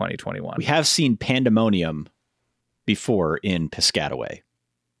 or 2021. We have seen pandemonium before in Piscataway.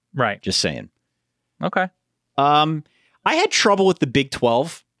 Right. Just saying. Okay. I had trouble with the Big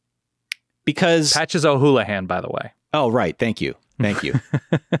 12 because... Patches O'Houlihan, by the way. Oh, right. Thank you.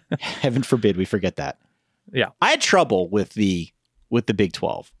 Heaven forbid we forget that. Yeah. I had trouble with the Big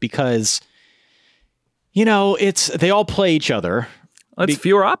 12 because, they all play each other. It's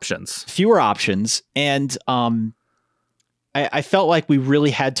fewer options. And I felt like we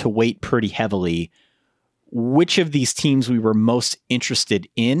really had to weight pretty heavily which of these teams we were most interested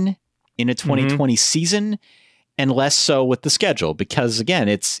in a 2020 season, and less so with the schedule, because again,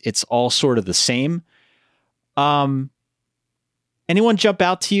 it's all sort of the same. Anyone jump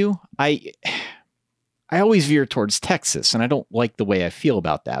out to you? I always veer towards Texas, and I don't like the way I feel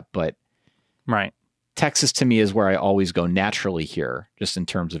about that, but right. Texas to me is where I always go naturally here, just in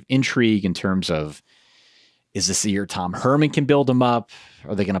terms of intrigue, in terms of, is this the year Tom Herman can build them up?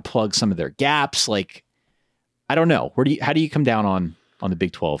 Are they going to plug some of their gaps? Like, I don't know. How do you come down on the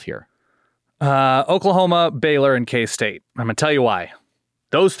Big 12 here? Oklahoma, Baylor, and K-State. I'm going to tell you why.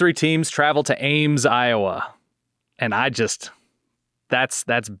 Those 3 teams travel to Ames, Iowa. And that's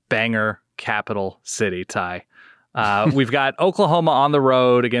banger capital city, Ty. We've got Oklahoma on the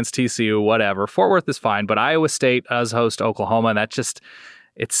road against TCU, whatever. Fort Worth is fine, but Iowa State does host Oklahoma, and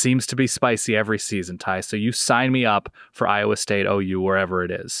it seems to be spicy every season, Ty. So you sign me up for Iowa State, OU, wherever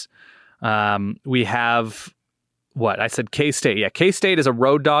it is. We have, I said K-State. Yeah, K-State is a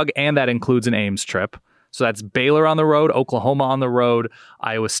road dog, and that includes an Ames trip. So that's Baylor on the road, Oklahoma on the road,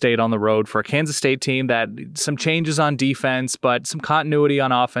 Iowa State on the road for a Kansas State team that some changes on defense, but some continuity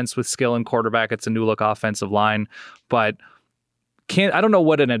on offense with skill and quarterback. It's a new look offensive line, but I don't know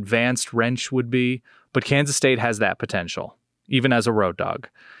what an advanced wrench would be, but Kansas State has that potential, even as a road dog.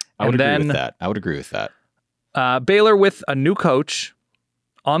 I would agree with that. Baylor with a new coach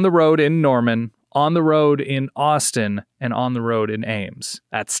on the road in Norman, on the road in Austin, and on the road in Ames.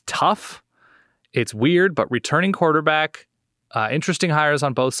 That's tough. It's weird, but returning quarterback, interesting hires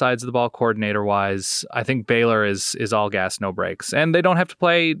on both sides of the ball coordinator-wise. I think Baylor is all gas, no brakes. And they don't have to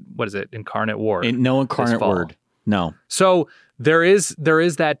play, Incarnate Word. No Incarnate Word. No. So there is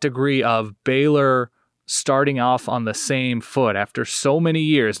that degree of Baylor starting off on the same foot after so many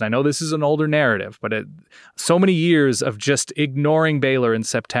years. And I know this is an older narrative, but so many years of just ignoring Baylor in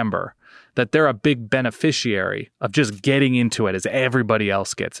September, that they're a big beneficiary of just getting into it as everybody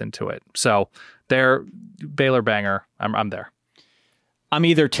else gets into it. So they're Baylor banger. I'm there. I'm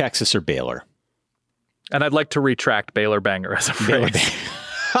either Texas or Baylor. And I'd like to retract Baylor banger as a phrase.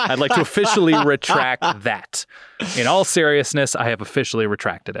 I'd like to officially retract that. In all seriousness, I have officially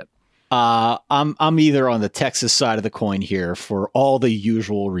retracted it. I'm either on the Texas side of the coin here for all the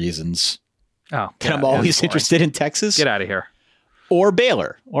usual reasons. Oh, and I'm always interested in Texas. Get out of here. Or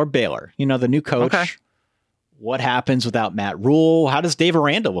Baylor. The new coach. Okay. What happens without Matt Rule? How does Dave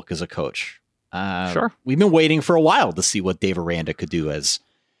Aranda look as a coach? Sure. We've been waiting for a while to see what Dave Aranda could do as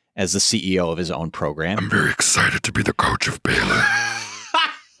the CEO of his own program. I'm very excited to be the coach of Baylor.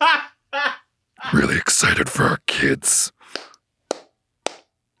 Really excited for our kids.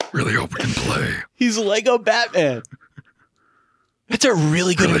 Really hope we can play. He's Lego Batman. That's a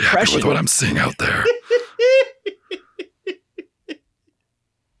really good impression. Happy with what I'm seeing out there.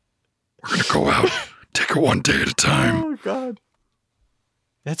 We're going to go out, take it one day at a time. Oh, God.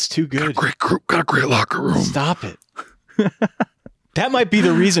 That's too good. Got a great group, got a great locker room. Stop it. That might be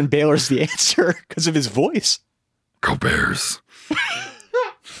the reason Baylor's the answer, because of his voice. Go Bears.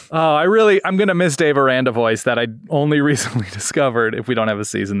 Oh, I'm going to miss Dave Aranda voice that I only recently discovered if we don't have a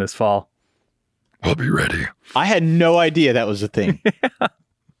season this fall. I'll be ready. I had no idea that was a thing.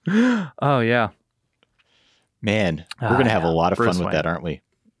 Yeah. Oh, yeah. Man, we're going to have a lot of Bruce fun with Wayne. that, aren't we?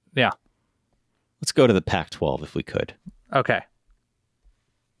 Yeah. Let's go to the Pac-12 if we could. Okay.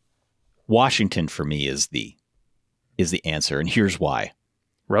 Washington for me is the answer, and here's why.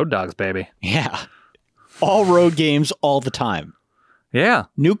 Road dogs, baby. Yeah. All road games all the time. Yeah.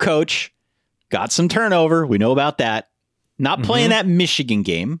 New coach, got some turnover. We know about that. Not playing that Michigan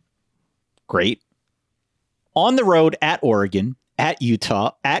game. Great. On the road at Oregon, at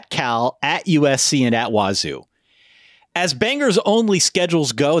Utah, at Cal, at USC, and at Wazoo. As Bangers only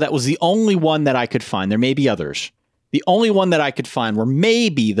schedules go, that was the only one that I could find. There may be others. The only one that I could find where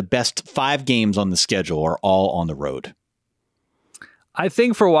maybe the best 5 games on the schedule are all on the road. I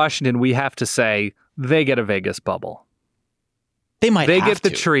think for Washington, we have to say they get a Vegas bubble. They get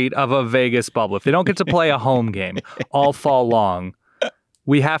the treat of a Vegas bubble. If they don't get to play a home game all fall long,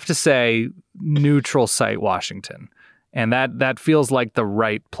 we have to say neutral site Washington. And that feels like the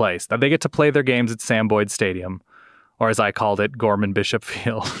right place. That they get to play their games at Sam Boyd Stadium, or as I called it, Gorman Bishop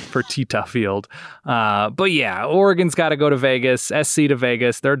Field for Tita Field. But yeah, Oregon's got to go to Vegas, SC to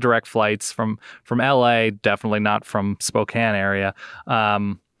Vegas. They're direct flights from LA, definitely not from Spokane area.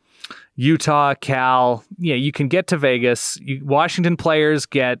 Utah, Cal, yeah, you can get to Vegas. Washington players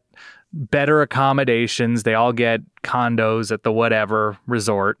get better accommodations. They all get condos at the whatever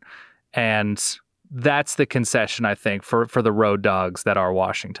resort. And that's the concession, I think, for the road dogs that are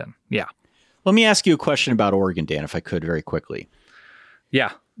Washington. Yeah. Let me ask you a question about Oregon, Dan, if I could, very quickly.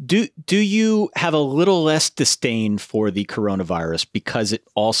 Yeah. Do you have a little less disdain for the coronavirus because it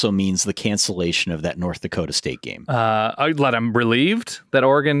also means the cancellation of that North Dakota State game? I'm relieved that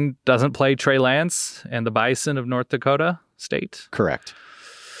Oregon doesn't play Trey Lance and the Bison of North Dakota State. Correct.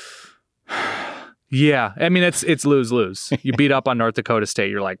 Yeah, I mean, it's lose-lose. You beat up on North Dakota State,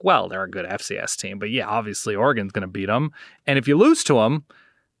 you're like, well, they're a good FCS team. But yeah, obviously Oregon's going to beat them. And if you lose to them,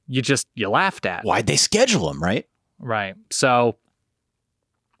 you laughed at. Why'd they schedule them, right? Right. So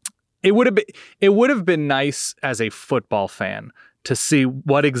it would have been nice as a football fan to see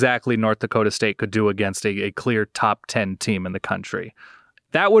what exactly North Dakota State could do against a clear top 10 team in the country.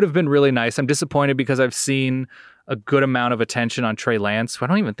 That would have been really nice. I'm disappointed because I've seen a good amount of attention on Trey Lance, who I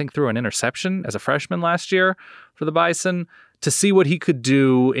don't even think threw an interception as a freshman last year for the Bison. To see what he could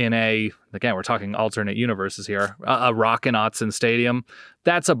do in again, we're talking alternate universes here, a rockin' Autzen Stadium,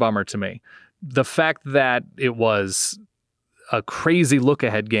 that's a bummer to me. The fact that it was a crazy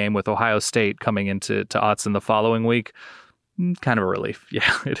look-ahead game with Ohio State coming into Autzen the following week, kind of a relief.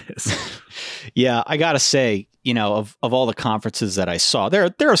 Yeah, it is. Yeah, I got to say, of all the conferences that I saw,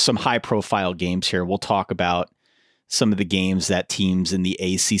 there are some high-profile games here. We'll talk about some of the games that teams in the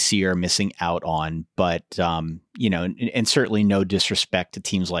ACC are missing out on. But, and certainly no disrespect to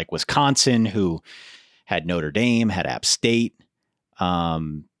teams like Wisconsin, who had Notre Dame, had App State.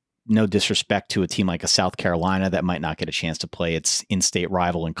 No disrespect to a team like a South Carolina that might not get a chance to play its in-state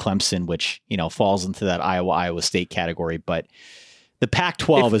rival in Clemson, which, falls into that Iowa State category. But the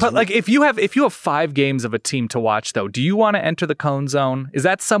Pac-12 if you have 5 games of a team to watch, though, do you want to enter the Cone Zone? Is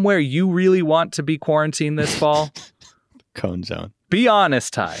that somewhere you really want to be quarantined this fall? Cone Zone. Be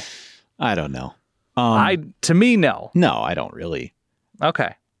honest, Ty. I don't know. To me, no. No, I don't really.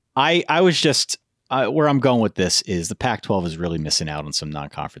 Okay. I was just where I'm going with this is the Pac-12 is really missing out on some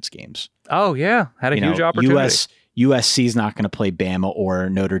non-conference games. Oh yeah, had a huge opportunity. USC is not going to play Bama or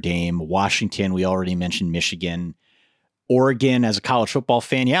Notre Dame. Washington, we already mentioned Michigan. Oregon, as a college football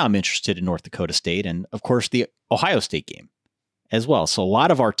fan, yeah, I'm interested in North Dakota State, and of course the Ohio State game as well. So a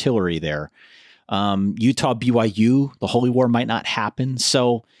lot of artillery there. Utah, BYU, the Holy War might not happen.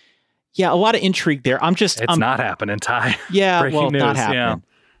 So yeah, a lot of intrigue there. It's not happening, Ty. Yeah, Breaking news, not happening.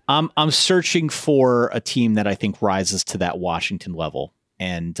 Yeah. I'm searching for a team that I think rises to that Washington level,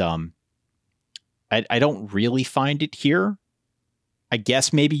 and I don't really find it here. I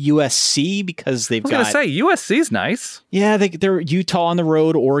guess maybe USC because they've got. I was going to say USC's nice. Yeah, they're Utah on the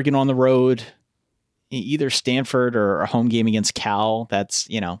road, Oregon on the road, either Stanford or a home game against Cal. That's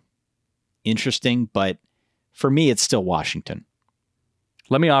interesting, but for me, it's still Washington.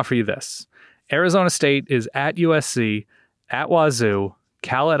 Let me offer you this: Arizona State is at USC, at Wazoo,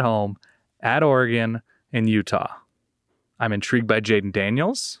 Cal at home, at Oregon, and Utah. I'm intrigued by Jaden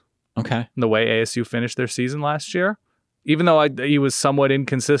Daniels. Okay, the way ASU finished their season last year. Even though he was somewhat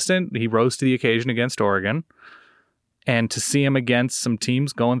inconsistent, he rose to the occasion against Oregon. And to see him against some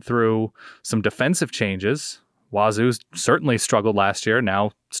teams going through some defensive changes, Wazoo's certainly struggled last year,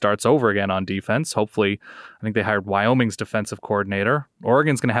 now starts over again on defense. Hopefully, I think they hired Wyoming's defensive coordinator.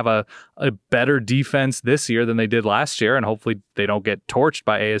 Oregon's going to have a better defense this year than they did last year, and hopefully they don't get torched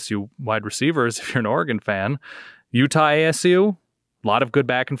by ASU wide receivers if you're an Oregon fan. Utah, ASU, a lot of good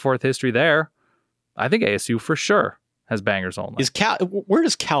back and forth history there. I think ASU for sure has bangers only. Where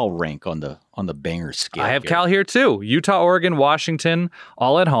does Cal rank on the bangers scale? I have Cal here too. Utah, Oregon, Washington,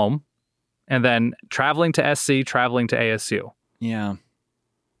 all at home. and then traveling to SC, traveling to ASU. Yeah.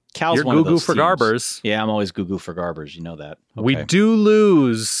 Cal's You're one of goo-goo those for teams. Garbers. Yeah, I'm always goo-goo for Garbers. You know that. Okay. We do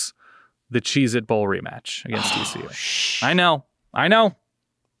lose the Cheez-It Bowl rematch against TCU. I know.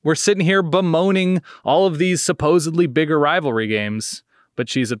 We're sitting here bemoaning all of these supposedly bigger rivalry games, but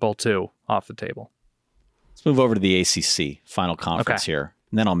Cheez-It Bowl 2 off the table. Let's move over to the ACC final conference here.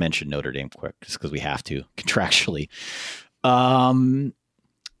 And then I'll mention Notre Dame quick, just because we have to contractually. The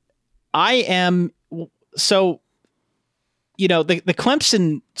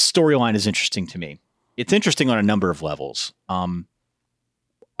Clemson storyline is interesting to me. It's interesting on a number of levels.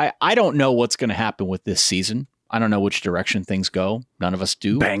 I don't know what's going to happen with this season. I don't know which direction things go. None of us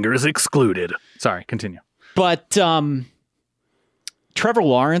do. Bangers excluded. Sorry, continue. But Trevor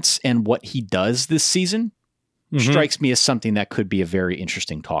Lawrence and what he does this season strikes me as something that could be a very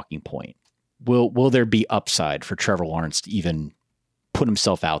interesting talking point. Will there be upside for Trevor Lawrence to even put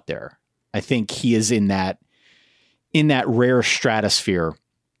himself out there? I think he is in that rare stratosphere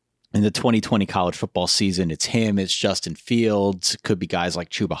in the 2020 college football season. It's him, it's Justin Fields, it could be guys like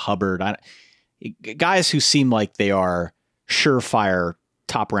Chuba Hubbard, guys who seem like they are surefire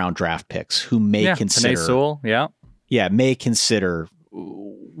top round draft picks who may consider Penei Sewell, may consider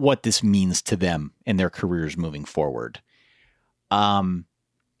what this means to them in their careers moving forward. Clemson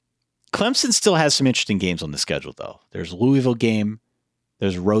still has some interesting games on the schedule, though. There's a Louisville game.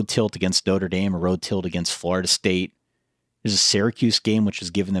 There's a road tilt against Notre Dame, a road tilt against Florida State. There's a Syracuse game, which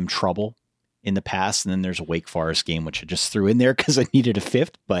has given them trouble in the past. And then there's a Wake Forest game, which I just threw in there because I needed a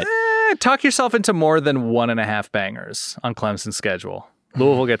fifth. But talk yourself into more than 1.5 bangers on Clemson's schedule.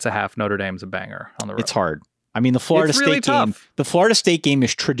 Louisville gets a half. Notre Dame's a banger on the road. It's hard. I mean, the Florida State game. The Florida State game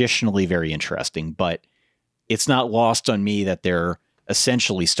is traditionally very interesting, but it's not lost on me that they're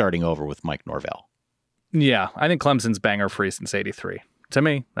essentially starting over with Mike Norvell. Yeah, I think Clemson's banger free since '83. To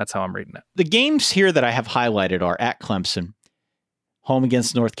me, that's how I'm reading it. The games here that I have highlighted are at Clemson, home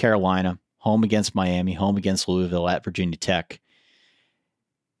against North Carolina, home against Miami, home against Louisville, at Virginia Tech.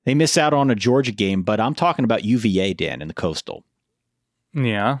 They miss out on a Georgia game, but I'm talking about UVA, Dan, in the Coastal.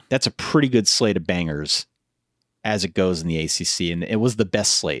 Yeah. That's a pretty good slate of bangers as it goes in the ACC, and it was the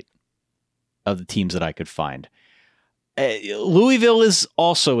best slate of the teams that I could find. Louisville is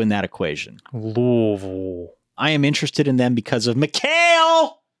also in that equation. Louisville. I am interested in them because of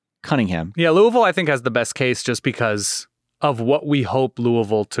Mikhail Cunningham. Yeah, Louisville, I think, has the best case just because of what we hope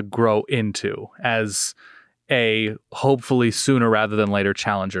Louisville to grow into as a hopefully sooner rather than later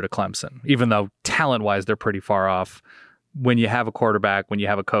challenger to Clemson, even though talent-wise they're pretty far off. When you have a quarterback, when you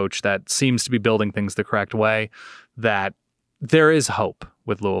have a coach that seems to be building things the correct way, that there is hope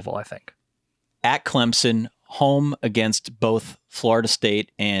with Louisville, I think. At Clemson, home against both Florida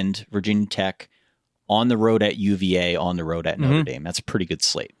State and Virginia Tech, on the road at UVA, on the road at Notre Dame. That's a pretty good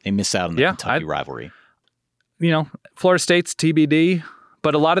slate. They miss out on the Kentucky rivalry. Florida State's TBD,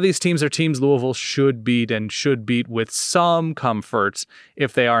 but a lot of these teams are teams Louisville should beat and should beat with some comfort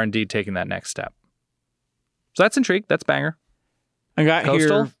if they are indeed taking that next step. So that's intrigue. That's banger. I got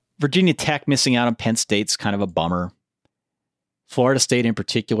Coastal? here Virginia Tech missing out on Penn State's kind of a bummer. Florida State in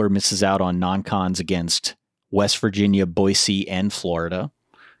particular misses out on non-cons against West Virginia, Boise, and Florida.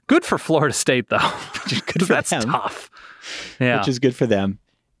 Good for Florida State, though. Good for That's them. tough. Yeah. Which is good for them.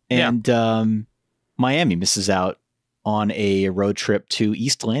 And Miami misses out on a road trip to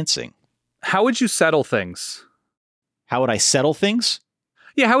East Lansing. How would you settle things? How would I settle things?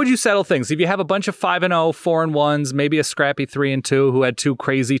 Yeah, how would you settle things? If you have a bunch of 5-0, 4-1s, maybe a scrappy 3-2 who had two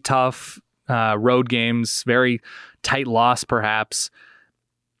crazy tough road games, very tight loss perhaps.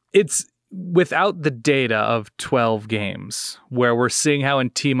 It's without the data of 12 games where we're seeing how a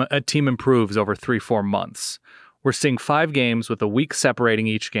team improves over 3-4 months. We're seeing 5 games with a week separating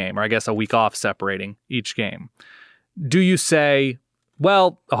each game, or I guess a week off separating each game. Do you say,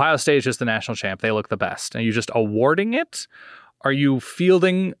 well, Ohio State is just the national champ. They look the best. Are you just awarding it? Are you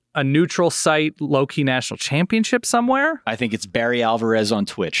fielding a neutral site low-key national championship somewhere? I think it's Barry Alvarez on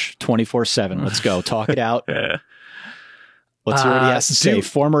Twitch, 24/7. Let's go. Talk it out. Let's hear what he has to say.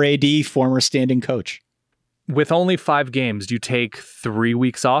 Former AD, former standing coach. With only 5 games, do you take 3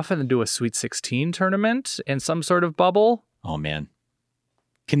 weeks off and then do a Sweet 16 tournament in some sort of bubble? Oh, man.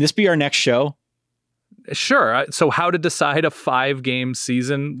 Can this be our next show? Sure. So how to decide a 5-game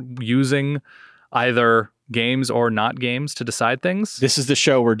season using either games or not games to decide things? This is the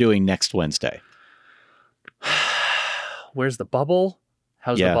show we're doing next Wednesday. Where's the bubble?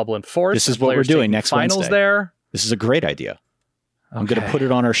 How's the bubble enforced? This is what we're doing next finals Wednesday. There. This is a great idea. I'm going to put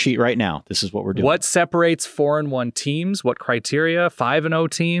it on our sheet right now. This is what we're doing. What separates 4-1 teams? What criteria?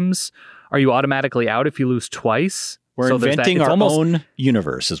 5-0 teams? Are you automatically out if you lose twice? We're So there's that. inventing It's our almost- own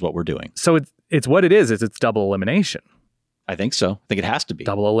universe is what we're doing. So it's what it is it's double elimination. I think so. I think it has to be.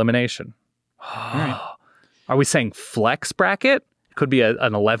 Double elimination. All right. Are we saying flex bracket? Could be an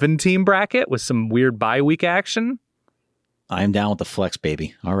 11-team bracket with some weird bye week action. I am down with the flex,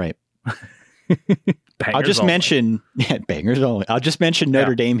 baby. All right. Bangers I'll just only. mention bangers only. I'll just mention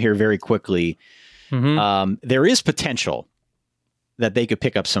Notre Dame here very quickly. Mhm. There is potential that they could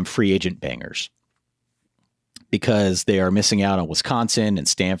pick up some free agent bangers because they are missing out on Wisconsin and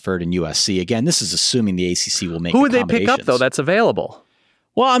Stanford and USC. Again, this is assuming the ACC will make. Who would they pick up accommodations. though? That's available.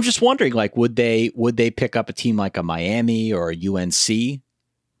 Well, I'm just wondering, like, would they pick up a team like a Miami or a UNC?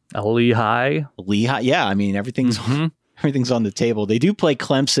 A Lehigh. Lehigh? Yeah, I mean everything's on the table. They do play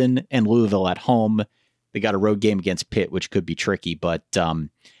Clemson and Louisville at home. They got a road game against Pitt, which could be tricky. But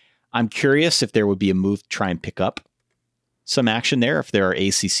I'm curious if there would be a move to try and pick up some action there. If there are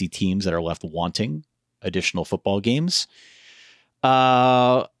ACC teams that are left wanting additional football games.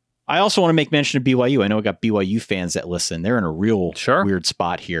 I also want to make mention of BYU. I know I got BYU fans that listen. They're in a real weird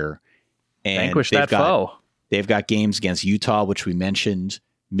spot here. And Vanquish that foe. They've got games against Utah, which we mentioned,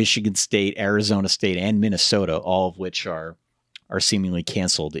 Michigan State, Arizona State, and Minnesota, all of which are seemingly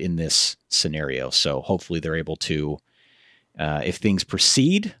canceled in this scenario. So hopefully they're able to, if things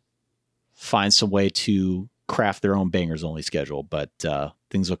proceed, find some way to craft their own bangers only schedule. But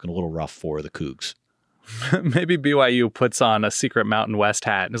things looking a little rough for the Cougs. Maybe BYU puts on a secret Mountain West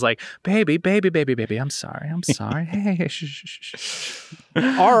hat and is like, baby, I'm sorry. Hey, shh.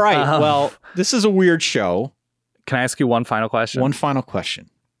 All right. Well, this is a weird show. Can I ask you one final question? One final question.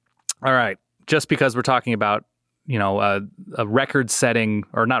 All right. Just because we're talking about, a record setting,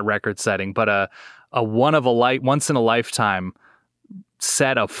 or not record setting, but a once in a lifetime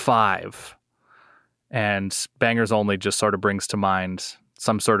set of 5. And bangers only just sort of brings to mind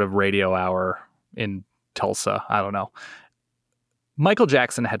some sort of radio hour in Tulsa. I don't know. Michael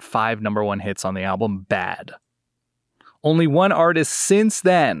Jackson had 5 number 1 hits on the album Bad. Only one artist since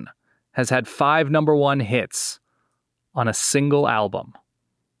then has had 5 number 1 hits on a single album.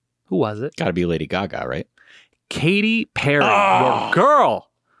 Who was it? Got to be Lady Gaga, right? Katy Perry, your girl,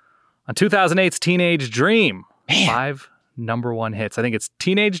 on 2008's Teenage Dream. Man. 5 number 1 hits. I think it's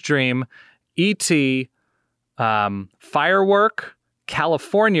Teenage Dream, E.T., Firework,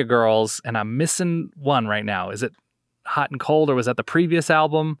 California Girls, and I'm missing one right now. Is it Hot and Cold, or was that the previous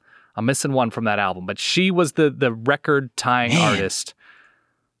album? I'm missing one from that album. But she was the record-tying artist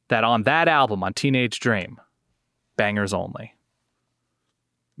that on that album, on Teenage Dream, bangers only.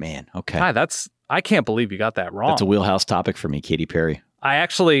 Man, okay. Hi, I can't believe you got that wrong. That's a wheelhouse topic for me, Katy Perry. I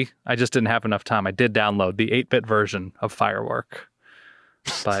just didn't have enough time. I did download the 8-bit version of Firework.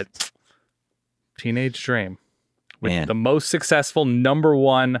 But Teenage Dream, with the most successful number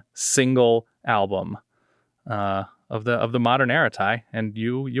 1 single album of the modern era, Ty, and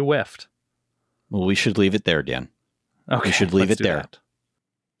you whiffed. Well, we should leave it there, Dan. Okay, we should leave it there. That.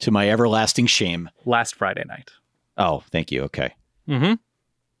 To my everlasting shame. Last Friday night. Oh, thank you. Okay. Mm-hmm.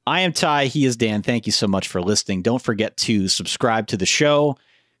 I am Ty. He is Dan. Thank you so much for listening. Don't forget to subscribe to the show.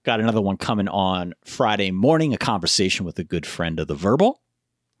 Got another one coming on Friday morning, a conversation with a good friend of the Verbal.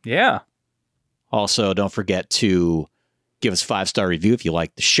 Yeah. Also, don't forget to give us a 5-star review if you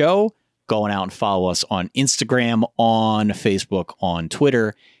like the show. Going out and follow us on Instagram, on Facebook, on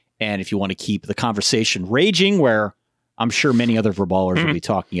Twitter. And if you want to keep the conversation raging, where I'm sure many other Verballers will be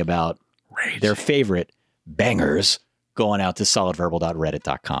talking about their favorite bangers, going out to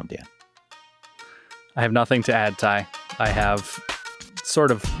solidverbal.reddit.com, Dan. I have nothing to add, Ty. I have sort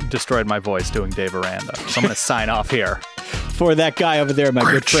of destroyed my voice doing Dave Aranda. So I'm going to sign off here. For that guy over there, my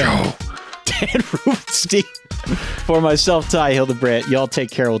good friend, Dan Rubenstein. For myself, Ty Hildebrandt, y'all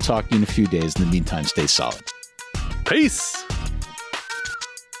take care. We'll talk to you in a few days. In the meantime, stay solid. Peace.